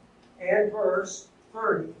 16 and verse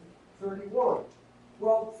 30, 31.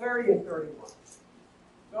 Well, 30 and 31.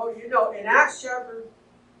 So, in Acts chapter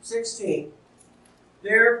 16,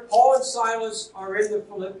 there, Paul and Silas are in the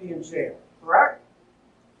Philippian jail, correct?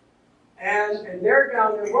 And they're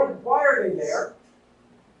down there. Why are they there?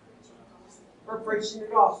 For preaching the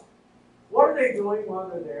gospel. What are they doing while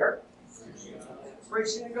they're there?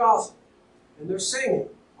 Preaching the gospel. And they're singing,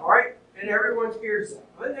 all right? And everyone hears them.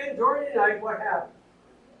 And then during the night, what happens?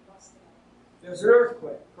 There's an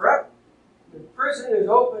earthquake, correct? The prison is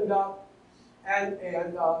opened up, and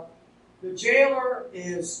the jailer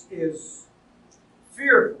is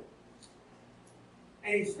fearful.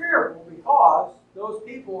 And he's fearful because those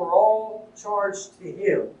people are all charged to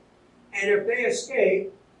him. And if they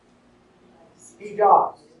escape, he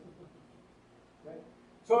dies. Okay?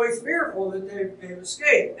 So he's fearful that they've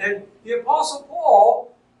escaped. And the Apostle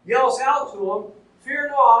Paul yells out to them, "Fear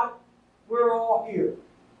not, we're all here."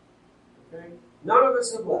 Okay? None of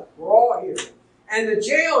us have left. We're all here. And the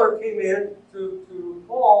jailer came in to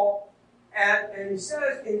Paul, and he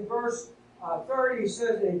says in verse 30, he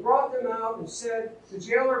says, and he brought them out and said, the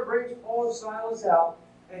jailer brings Paul and Silas out,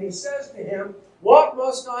 and he says to him, "What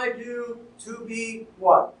must I do to be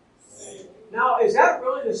what?" Saved. Now, is that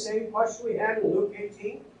really the same question we had in Luke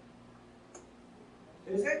 18?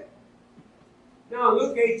 Is it? Now, in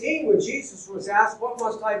Luke 18, when Jesus was asked, "What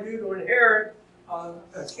must I do to inherit a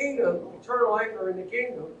kingdom, eternal life or in the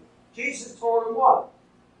kingdom?" Jesus told him what?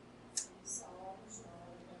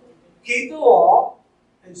 Keep the law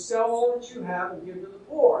and sell all that you have and give to the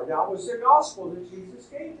poor. That was the gospel that Jesus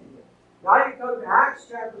gave to you. Now you come to Acts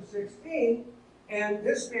chapter 16, and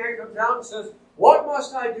this man comes out and says, "What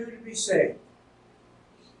must I do to be saved?"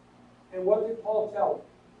 And what did Paul tell him?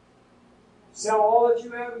 Sell all that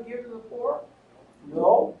you have and give to the poor?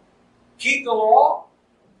 No. Keep the law?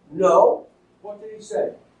 No. What did he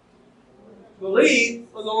say? Believe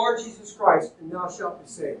on the Lord Jesus Christ, and thou shalt be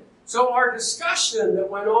saved. So our discussion that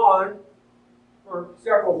went on for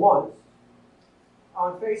several months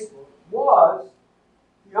on Facebook was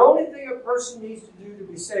the only thing a person needs to do to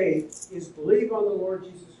be saved is believe on the Lord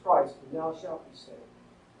Jesus Christ, and thou shalt be saved.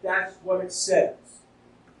 That's what it says.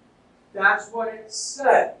 That's what it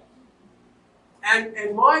said.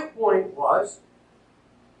 And my point was,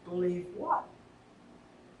 believe what?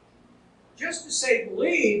 Just to say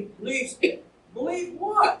believe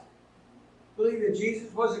what? Believe that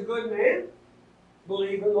Jesus was a good man?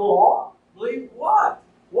 Believe in the law? Believe what?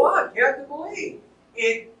 What? You have to believe.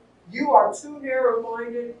 You are too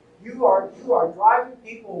narrow-minded. You are driving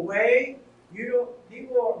people away.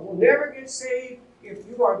 People will never get saved if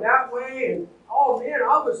you are that way. And oh man,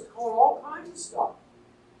 I was told all kinds of stuff.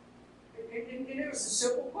 And it was a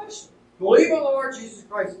simple question. Believe on the Lord Jesus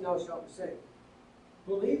Christ and thou shalt be saved.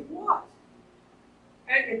 Believe what?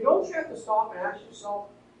 And don't you have to stop and ask yourself,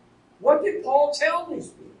 what did Paul tell these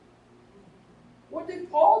people? What did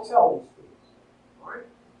Paul tell these people? All right?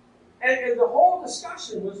 And the whole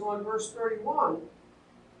discussion was on verse 31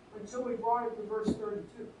 until we brought it to verse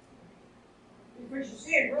 32. Because you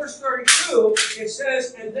see in verse 32, it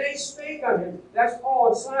says, and they spake unto him. That's Paul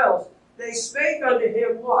and Silas. They spake unto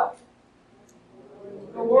him what?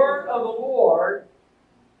 The word of the Lord,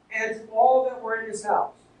 and to all that were in his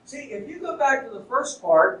house. See, if you go back to the first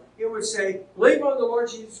part, it would say, believe on the Lord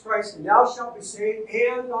Jesus Christ, and thou shalt be saved,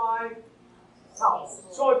 and thy house.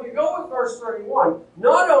 So if you go with verse 31,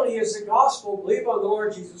 not only is the gospel, believe on the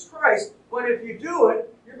Lord Jesus Christ, but if you do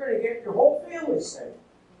it, you're going to get your whole family saved.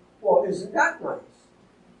 Well, isn't that nice?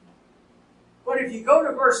 But if you go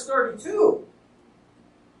to verse 32,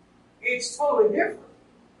 it's totally different.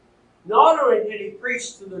 Not only did he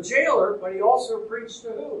preach to the jailer, but he also preached to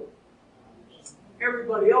who?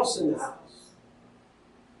 Everybody else in the house.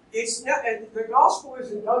 It's not, and the gospel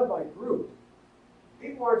isn't done by group.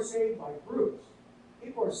 People aren't saved by groups.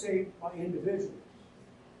 People are saved by individuals.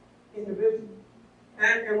 Individuals.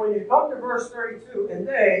 And when you come to verse 32, and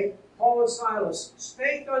they, Paul and Silas,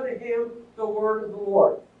 spake unto him the word of the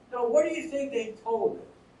Lord. Now, what do you think they told him?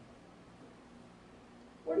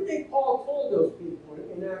 What do you think Paul told those people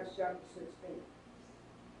in Acts chapter 16?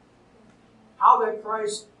 How that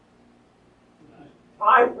Christ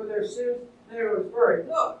died for their sins, they was buried.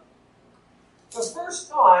 Look, the first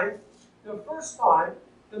time,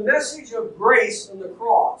 the message of grace on the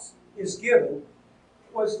cross was given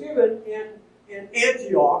in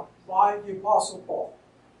Antioch by the Apostle Paul.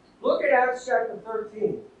 Look at Acts chapter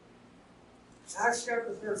 13. Acts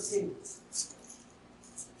chapter 13.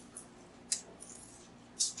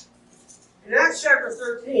 In Acts chapter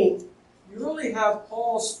 13, you really have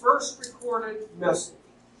Paul's first recorded message.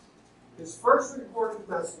 His first recorded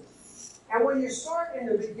message. And when you start in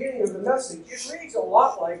the beginning of the message, it reads a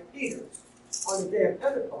lot like Peter's on the day of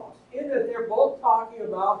Pentecost, in that they're both talking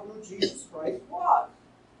about who Jesus Christ was.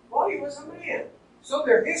 Well, he was a man. So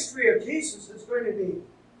their history of Jesus is going to be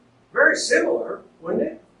very similar, wouldn't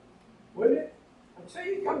it? Wouldn't it? Until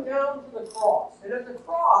you come down to the cross. And at the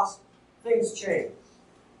cross, things change.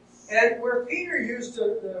 And where Peter used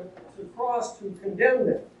the cross to condemn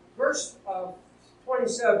them. Verse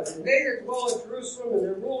 27, and they that dwell in Jerusalem and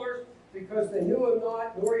their rulers, because they knew him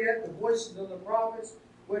not, nor yet the voices of the prophets,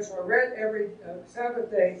 which are read every Sabbath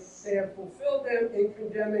day, they have fulfilled them in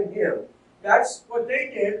condemning him. That's what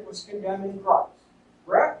they did, was condemning Christ.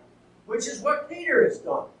 Correct? Which is what Peter has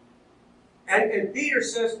done. And Peter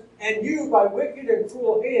says, and you, by wicked and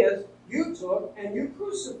cruel hands, you took and you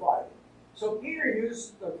crucified him. So Peter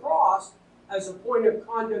used the cross as a point of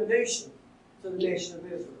condemnation to the nation of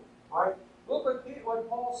Israel. All right? Look what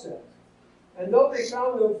Paul says. And though they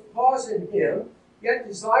found no cause in him, yet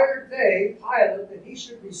desired they, Pilate, that he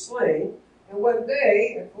should be slain. And when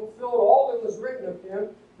they had fulfilled all that was written of him,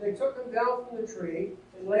 they took him down from the tree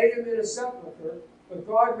and laid him in a sepulchre, but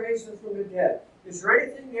God raised him from the dead. Is there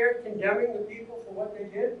anything there condemning the people for what they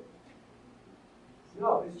did?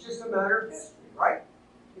 No, it's just a matter of history, right?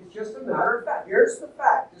 It's just a matter of fact. Here's the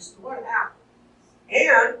fact. This is what happened.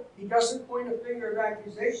 And he doesn't point a finger of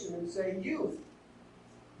accusation and say, you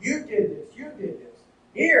did this, you did this.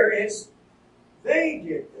 Here it's, they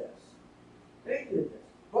did this. They did this.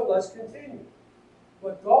 But let's continue.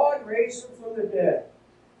 But God raised him from the dead.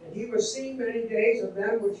 And he was seen many days of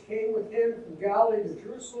them which came with him from Galilee to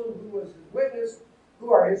Jerusalem, who was his witness,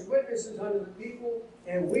 who are his witnesses unto the people.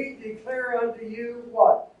 And we declare unto you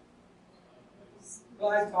what?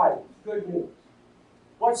 Glad tidings, good news.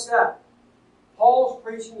 What's that? Paul's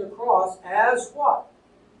preaching the cross as what?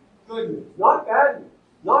 Good news. Not bad news.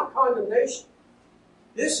 Not condemnation.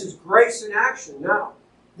 This is grace in action now.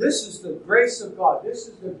 This is the grace of God. This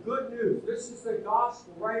is the good news. This is the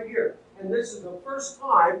gospel right here. And this is the first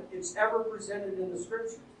time it's ever presented in the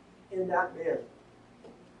scriptures in that manner.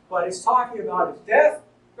 But it's talking about his death,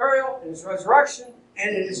 burial, and his resurrection,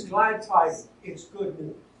 and it is glad tidings. It's good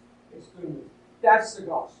news. It's good news. That's the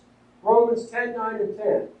gospel. Romans 10, 9, and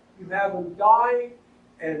 10. You have him died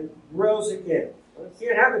and rose again. So you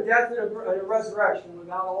can't have a death and a resurrection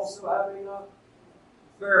without also having a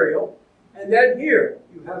burial. And then here,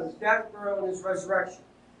 you have his death, burial, and his resurrection.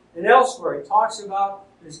 And elsewhere, he talks about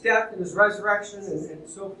his death and his resurrection and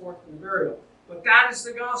so forth and burial. But that is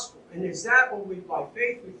the gospel. And it's that when we, by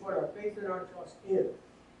faith, we put our faith and our trust in.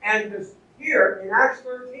 And here, in Acts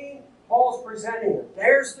 13, Paul's presenting it.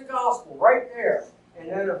 There's the gospel right there. And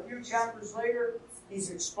then a few chapters later, he's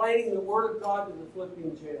explaining the word of God to the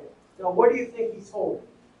Philippian jailer. Now, what do you think he told him?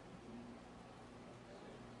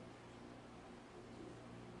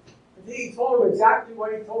 I think he told him exactly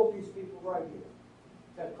what he told these people right here.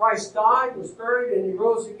 That Christ died, was buried, and he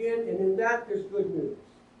rose again, and in that there's good news.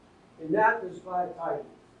 In that there's glad tidings.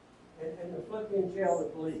 And the Philippian jailer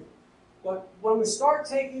believed. But when we start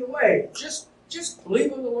taking away, just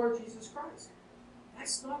believe in the Lord Jesus Christ.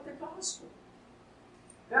 That's not the gospel.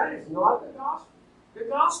 That is not the gospel. The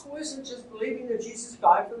gospel isn't just believing that Jesus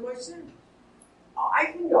died for my sins. I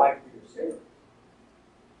can die for your sins.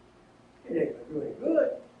 It ain't going to do any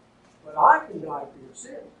good, but I can die for your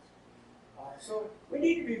sins. So we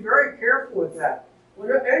need to be very careful with that.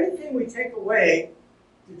 Whenever anything we take away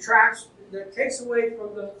that takes away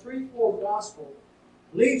from the threefold gospel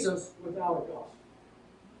leaves us without a gospel.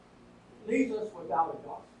 Leaves us without a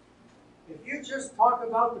gospel. If you just talk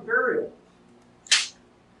about the burial,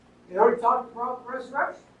 you don't talk about the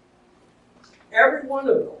resurrection. Every one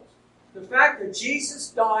of those. The fact that Jesus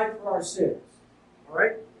died for our sins. All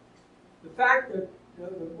right? The fact that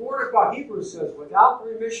the Word of God, Hebrews says, without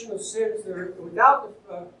the remission of sins, without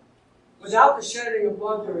the shedding of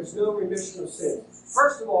blood, there is no remission of sins.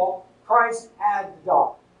 First of all, Christ had to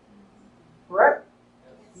die. Correct?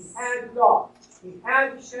 He had to die. He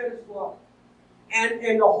had to shed his blood.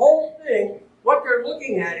 And the whole thing, what they're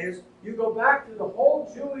looking at is, you go back to the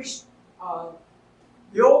whole Jewish,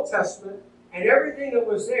 the Old Testament, and everything that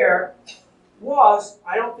was there was,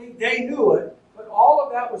 I don't think they knew it, but all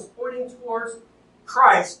of that was pointing towards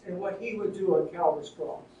Christ and what he would do on Calvary's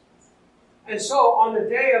cross. And so on the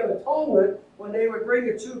Day of Atonement, when they would bring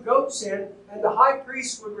the two goats in, and the high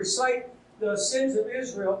priest would recite the sins of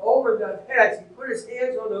Israel over the heads, he put his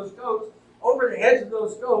hands on those goats, over the heads of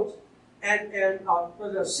those goats, and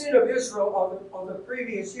for the sin of Israel of the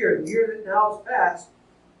previous year, the year that now has passed,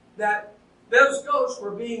 that those goats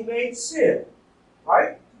were being made sin,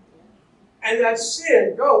 right? And that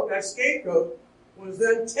sin goat, that scapegoat, was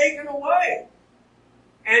then taken away.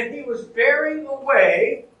 And he was bearing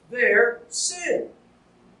away their sin.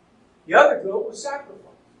 The other goat was sacrificed.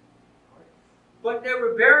 But they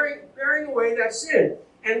were bearing away that sin.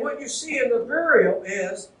 And what you see in the burial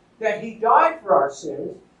is that he died for our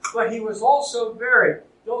sins, but he was also buried.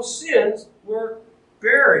 Those sins were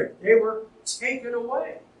buried. They were taken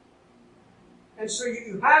away. And so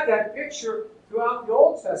you have that picture throughout the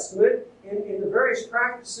Old Testament in the various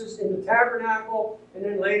practices in the tabernacle, and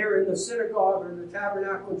then later in the synagogue or the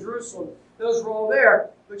tabernacle in Jerusalem. Those were all there,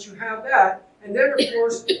 but you have that. And then, of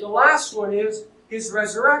course, the last one is his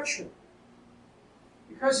resurrection.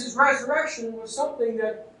 Because his resurrection was something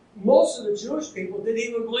that most of the Jewish people didn't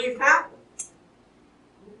even believe happened.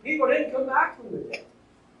 People didn't come back from the dead.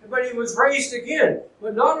 But he was raised again.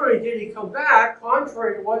 But not only did he come back,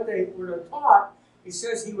 contrary to what they were taught, he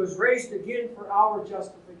says he was raised again for our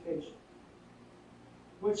justification,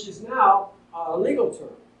 which is now a legal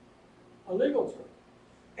term. A legal term.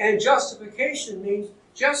 And justification means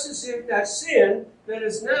just as if that sin that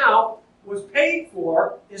is now was paid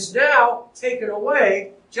for is now taken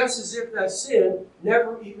away, just as if that sin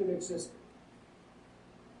never even existed.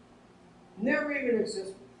 Never even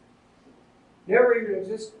existed. Never even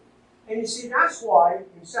existed. And you see, that's why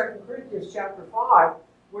in 2 Corinthians chapter 5,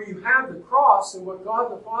 where you have the cross and what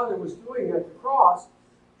God the Father was doing at the cross,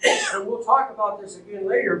 and we'll talk about this again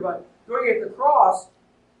later, but doing at the cross,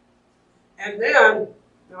 and then,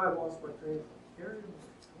 now I've lost my train of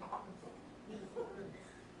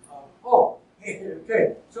thought.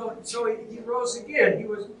 Okay. So he rose again. He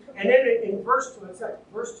was, and then in verse 21.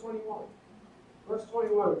 Verse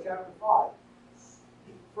 21 of chapter 5.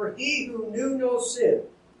 For he who knew no sin.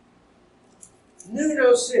 Knew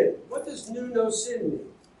no sin. What does knew no sin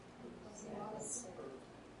mean?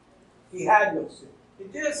 He had no sin.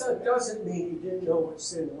 It doesn't mean he didn't know what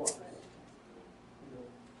sin was.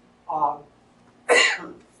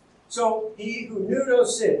 So he who knew no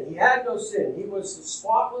sin, he had no sin. He was the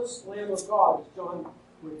spotless Lamb of God, as John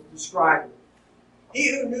would describe it. He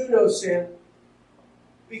who knew no sin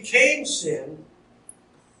became sin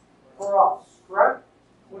for us. Correct?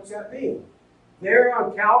 What's that mean? There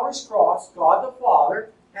on Calvary's cross, God the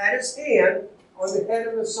Father had his hand on the head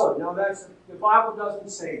of the Son. Now the Bible doesn't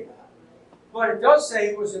say that. But it does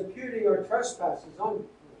say he was imputing our trespasses on him.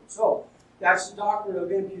 So that's the doctrine of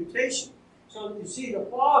imputation. So you see the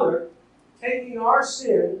Father taking our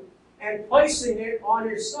sin and placing it on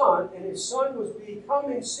his Son, and his Son was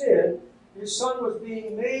becoming sin. His Son was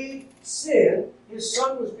being made sin. His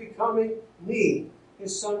Son was becoming me.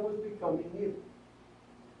 His Son was becoming you.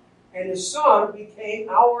 And his Son became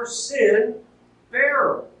our sin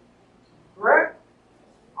bearer. Correct?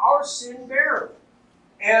 Our sin bearer.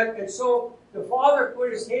 And so the Father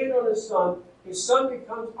put his hand on his Son. His Son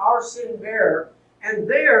becomes our sin bearer. And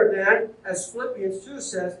there then, as Philippians 2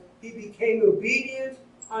 says, he became obedient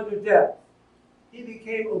unto death. He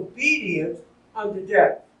became obedient unto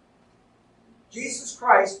death. Jesus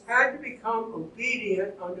Christ had to become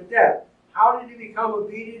obedient unto death. How did he become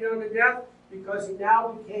obedient unto death? Because he now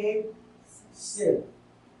became sin.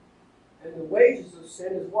 And the wages of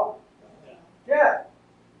sin is what? Death.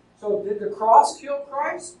 So did the cross kill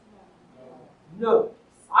Christ? No.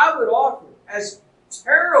 I would offer, as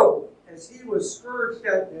terrible as he was scourged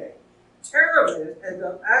that day, terrible as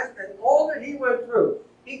all that he went through,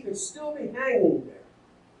 he could still be hanging there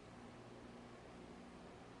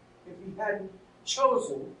if he hadn't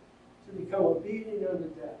chosen to become obedient unto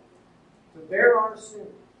death, to bear our sin.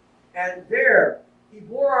 And there, he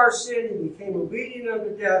bore our sin, he became obedient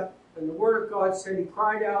unto death, and the Word of God said he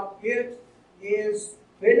cried out, "It is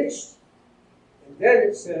finished." And then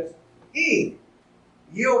it says, he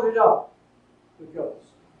yielded up the ghost.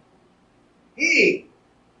 He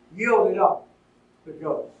yielded up the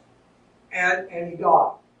ghost. And he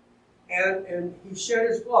died. And he shed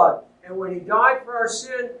his blood. And when he died for our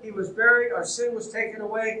sin, he was buried, our sin was taken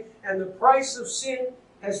away, and the price of sin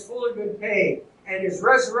has fully been paid. And his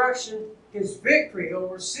resurrection, his victory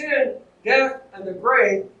over sin, death, and the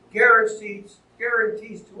grave guarantees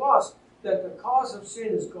to us that the cause of sin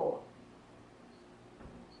is gone.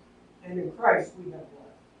 And in Christ we have life.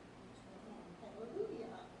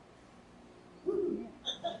 Hallelujah.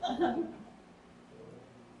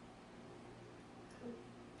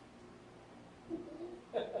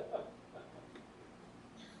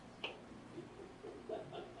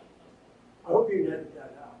 I hope you edited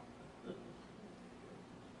that out.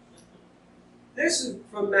 This is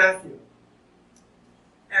from Matthew.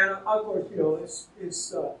 And of course,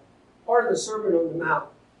 it's part of the Sermon on the Mount.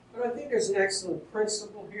 But I think there's an excellent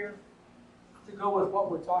principle here to go with what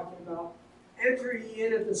we're talking about. Enter ye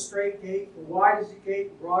in at the strait gate, for wide is the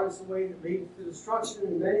gate, broad is the way that leadeth to destruction,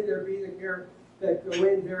 and many there be that go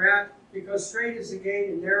in thereat. Because strait is the gate,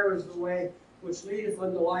 and narrow is the way which leadeth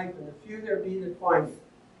unto life, and the few there be that find it.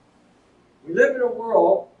 We live in a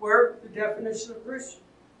world where the definition of Christian,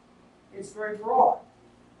 it's very broad.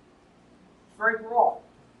 It's very broad.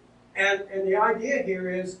 And the idea here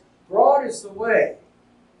is, broad is the way.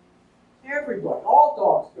 Everybody, all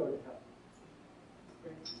dogs go to heaven.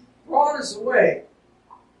 Okay? Broad is the way,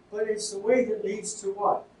 but it's the way that leads to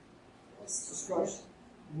what? Destruction.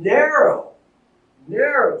 Narrow,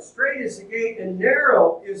 straight is the gate, and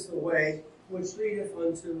narrow is the way which leadeth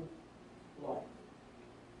unto life.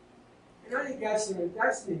 And I think that's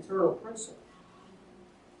an eternal principle.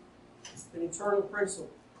 An eternal principle.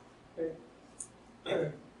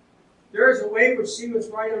 Okay? There is a way which seemeth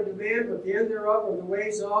right unto man, but the end thereof are the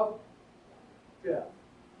ways of death.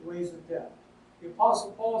 The ways of death. The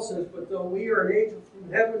Apostle Paul says, but though we are an angel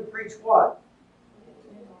from heaven, preach what?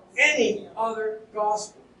 Any other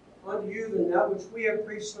gospel unto you than that which we have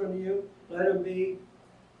preached unto you, let him be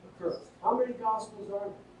accursed. How many gospels are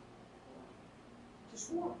there?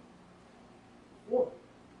 Just one. One.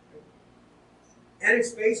 And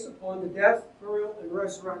it's based upon the death, burial, and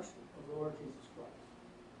resurrection of the Lord Jesus Christ.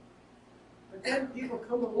 But then people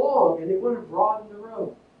come along and they want to broaden the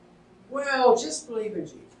road. Well, just believe in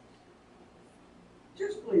Jesus.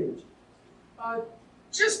 Just believe in Jesus.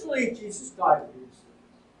 Just believe Jesus died for your sins.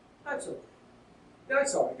 That's okay.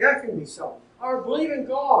 That's all right. That can be solved. Or believe in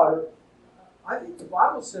God. Or, I think the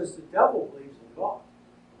Bible says the devil believes in God.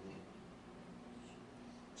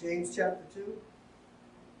 James chapter 2.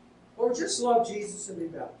 Or just love Jesus and be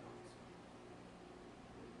baptized.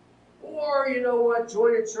 Or, you know what,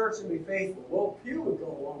 join a church and be faithful. Well, Pew would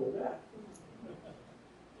go along with that.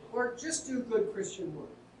 Or just do good Christian work.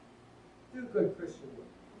 Do good Christian work.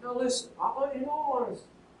 Now listen, in all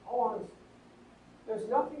honesty, there's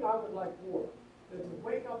nothing I would like more than to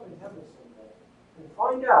wake up in heaven someday and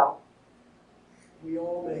find out we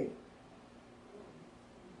all made it.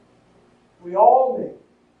 We all made it.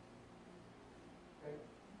 Okay?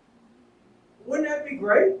 Wouldn't that be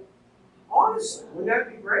great? Honestly, wouldn't that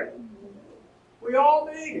be great? We all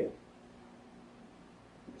made it.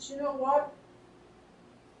 But you know what?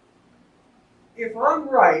 If I'm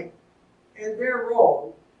right and they're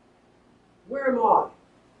wrong, where am I?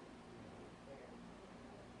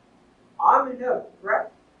 I'm in heaven,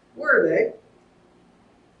 correct? Where are they?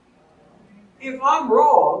 If I'm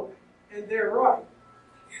wrong and they're right,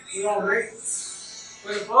 we all make it.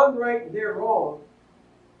 But if I'm right and they're wrong,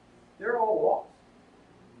 they're all lost.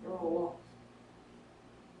 They're all lost.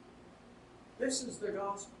 This is the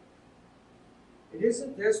gospel. It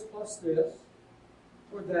isn't this plus this,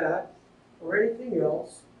 or that, or anything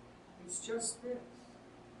else. It's just this.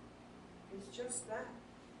 It's just that.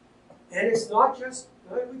 And it's not just,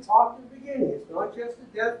 like we talked at the beginning, it's not just the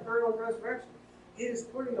death, burial, and resurrection. It is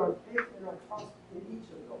putting our faith and our trust in each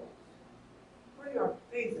of those. Putting our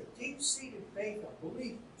faith, a deep-seated faith, a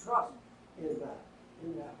belief, trust in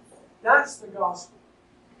that. That's the gospel.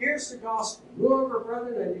 Here's the gospel. Moreover,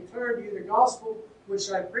 brethren, I declare to you the gospel which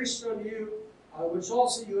I preached unto you, which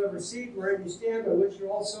also you have received, wherein you stand, by which you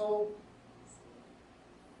also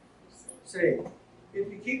saved.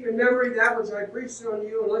 If you keep in memory that which I preached unto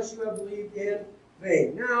you, unless you have believed in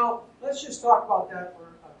vain. Now, let's just talk about that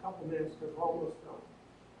for a couple minutes, because we're almost done.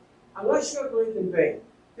 Unless you have believed in vain.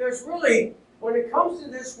 There's really, when it comes to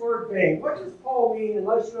this word vain, what does Paul mean,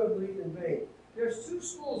 unless you have believed in vain? There's two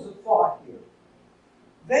schools of thought here.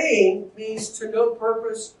 Vain means to no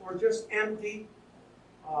purpose or just empty.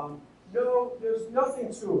 No, there's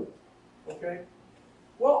nothing to it. Okay?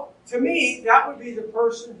 Well, to me, that would be the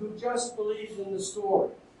person who just believes in the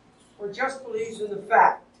story, or just believes in the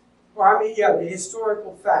fact, the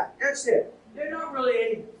historical fact. That's it. There's not really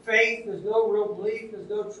any faith. There's no real belief. There's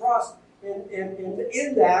no trust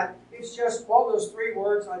in that. It's just, well, those three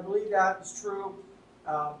words. I believe that is true.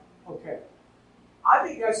 Okay. I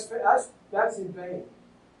think that's in vain.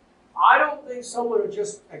 I don't think someone who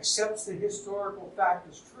just accepts the historical fact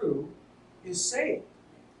as true is saved.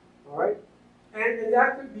 All right? And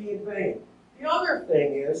that could be in vain. The other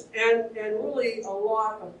thing is, and really a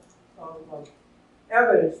lot of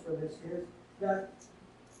evidence for this is, that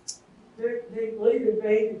they believe in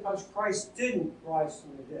vain because Christ didn't rise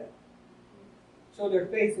from the dead. So their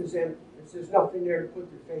faith is empty. There's nothing there to put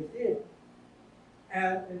their faith in.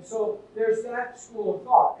 And so there's that school of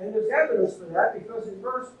thought. And there's evidence for that because in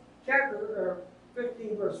chapter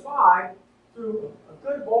 15, verse 5, through a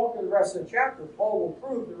good bulk of the rest of the chapter, Paul will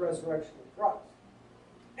prove the resurrection of Christ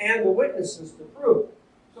and the witnesses to prove it.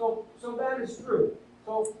 So that is true.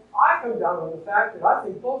 So I come down on the fact that I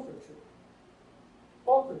think both are true.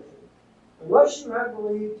 Both are true. Unless you have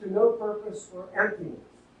believed to no purpose or emptiness,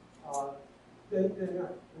 then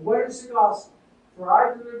what is the gospel? For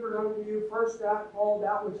I delivered unto you first that, Paul,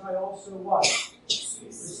 that which I also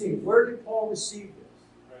received. Where did Paul receive this?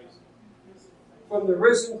 From the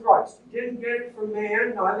risen Christ. He didn't get it from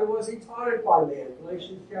man, neither was he taught it by man.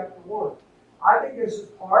 Galatians chapter 1. I think this is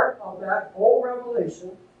part of that whole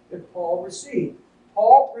revelation that Paul received.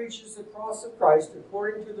 Paul preaches the cross of Christ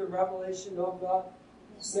according to the revelation of the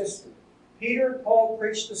mystery. Peter and Paul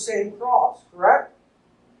preached the same cross, correct?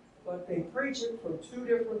 But they preach it from two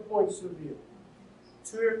different points of view.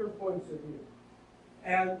 Two different points of view.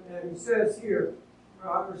 And he says here,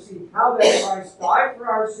 I received how that Christ died for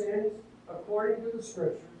our sins according to the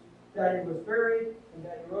Scriptures, that he was buried, and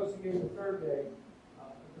that he rose again the third day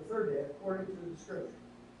according to the Scriptures.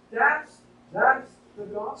 That's the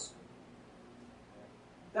gospel.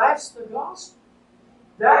 That's the gospel.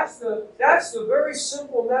 That's the very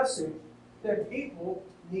simple message that people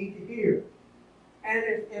need to hear. And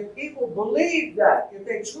if people believe that, if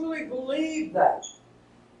they truly believe that,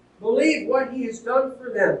 believe what he has done for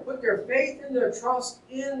them, put their faith and their trust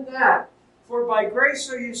in that, for by grace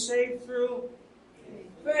are you saved through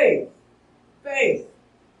faith. Faith.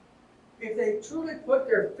 If they truly put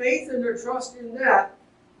their faith and their trust in that,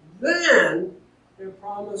 then they're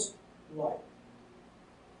promised life.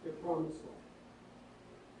 They're promised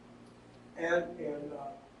life.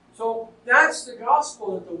 So that's the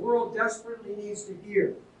gospel that the world desperately needs to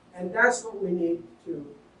hear. And that's what we need to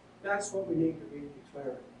be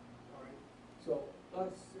declaring. All right. So I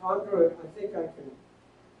think I can,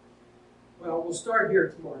 we'll start here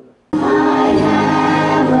tomorrow night.